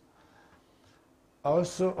awareness.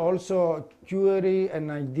 Also, query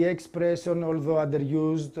and idea expression, although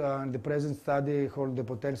underused in the present study, hold the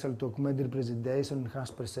potential to augment representation,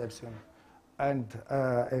 enhance perception, and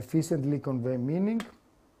efficiently convey meaning.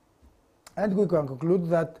 And we can conclude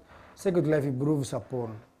that Second Life improves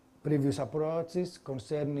upon previous approaches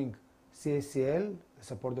concerning CSCL, the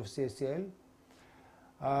support of CSCL.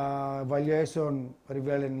 Evaluation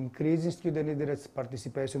revealed an increase in student interest,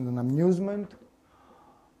 participation, and amusement.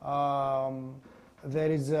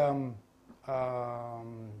 there is a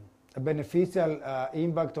beneficial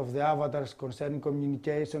impact of the avatars concerning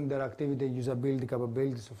communication, interactivity, and usability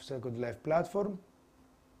capabilities of Second Life platform.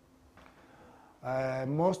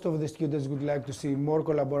 Most of the students would like to see more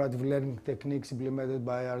collaborative learning techniques implemented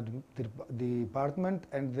by our department,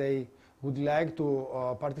 and they would like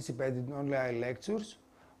to participate in online lectures,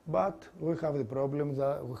 but we have the problem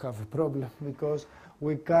that we have a problem because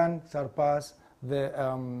we can't surpass the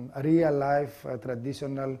real-life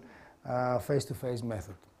traditional face-to-face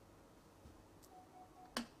method.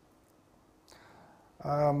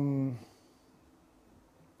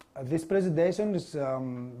 This presentation is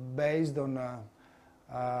based on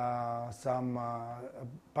some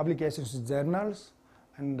publications in journals,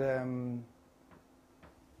 and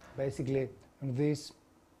basically this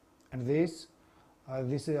and this.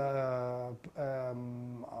 This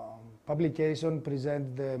publication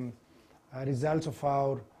presents the results of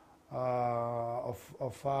our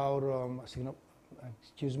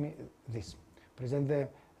excuse me, this present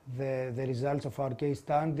the results of our case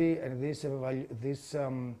study, and this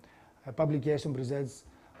publication presents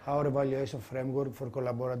our evaluation framework for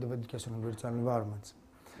collaborative education in virtual environments.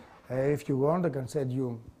 If you want, I can send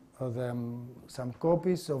you some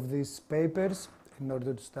copies of these papers in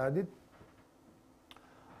order to study it.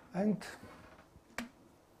 And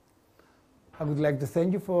I would like to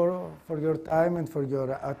thank you for your time and for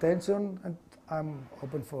your attention, and I'm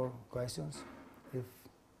open for questions if you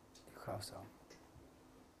have some.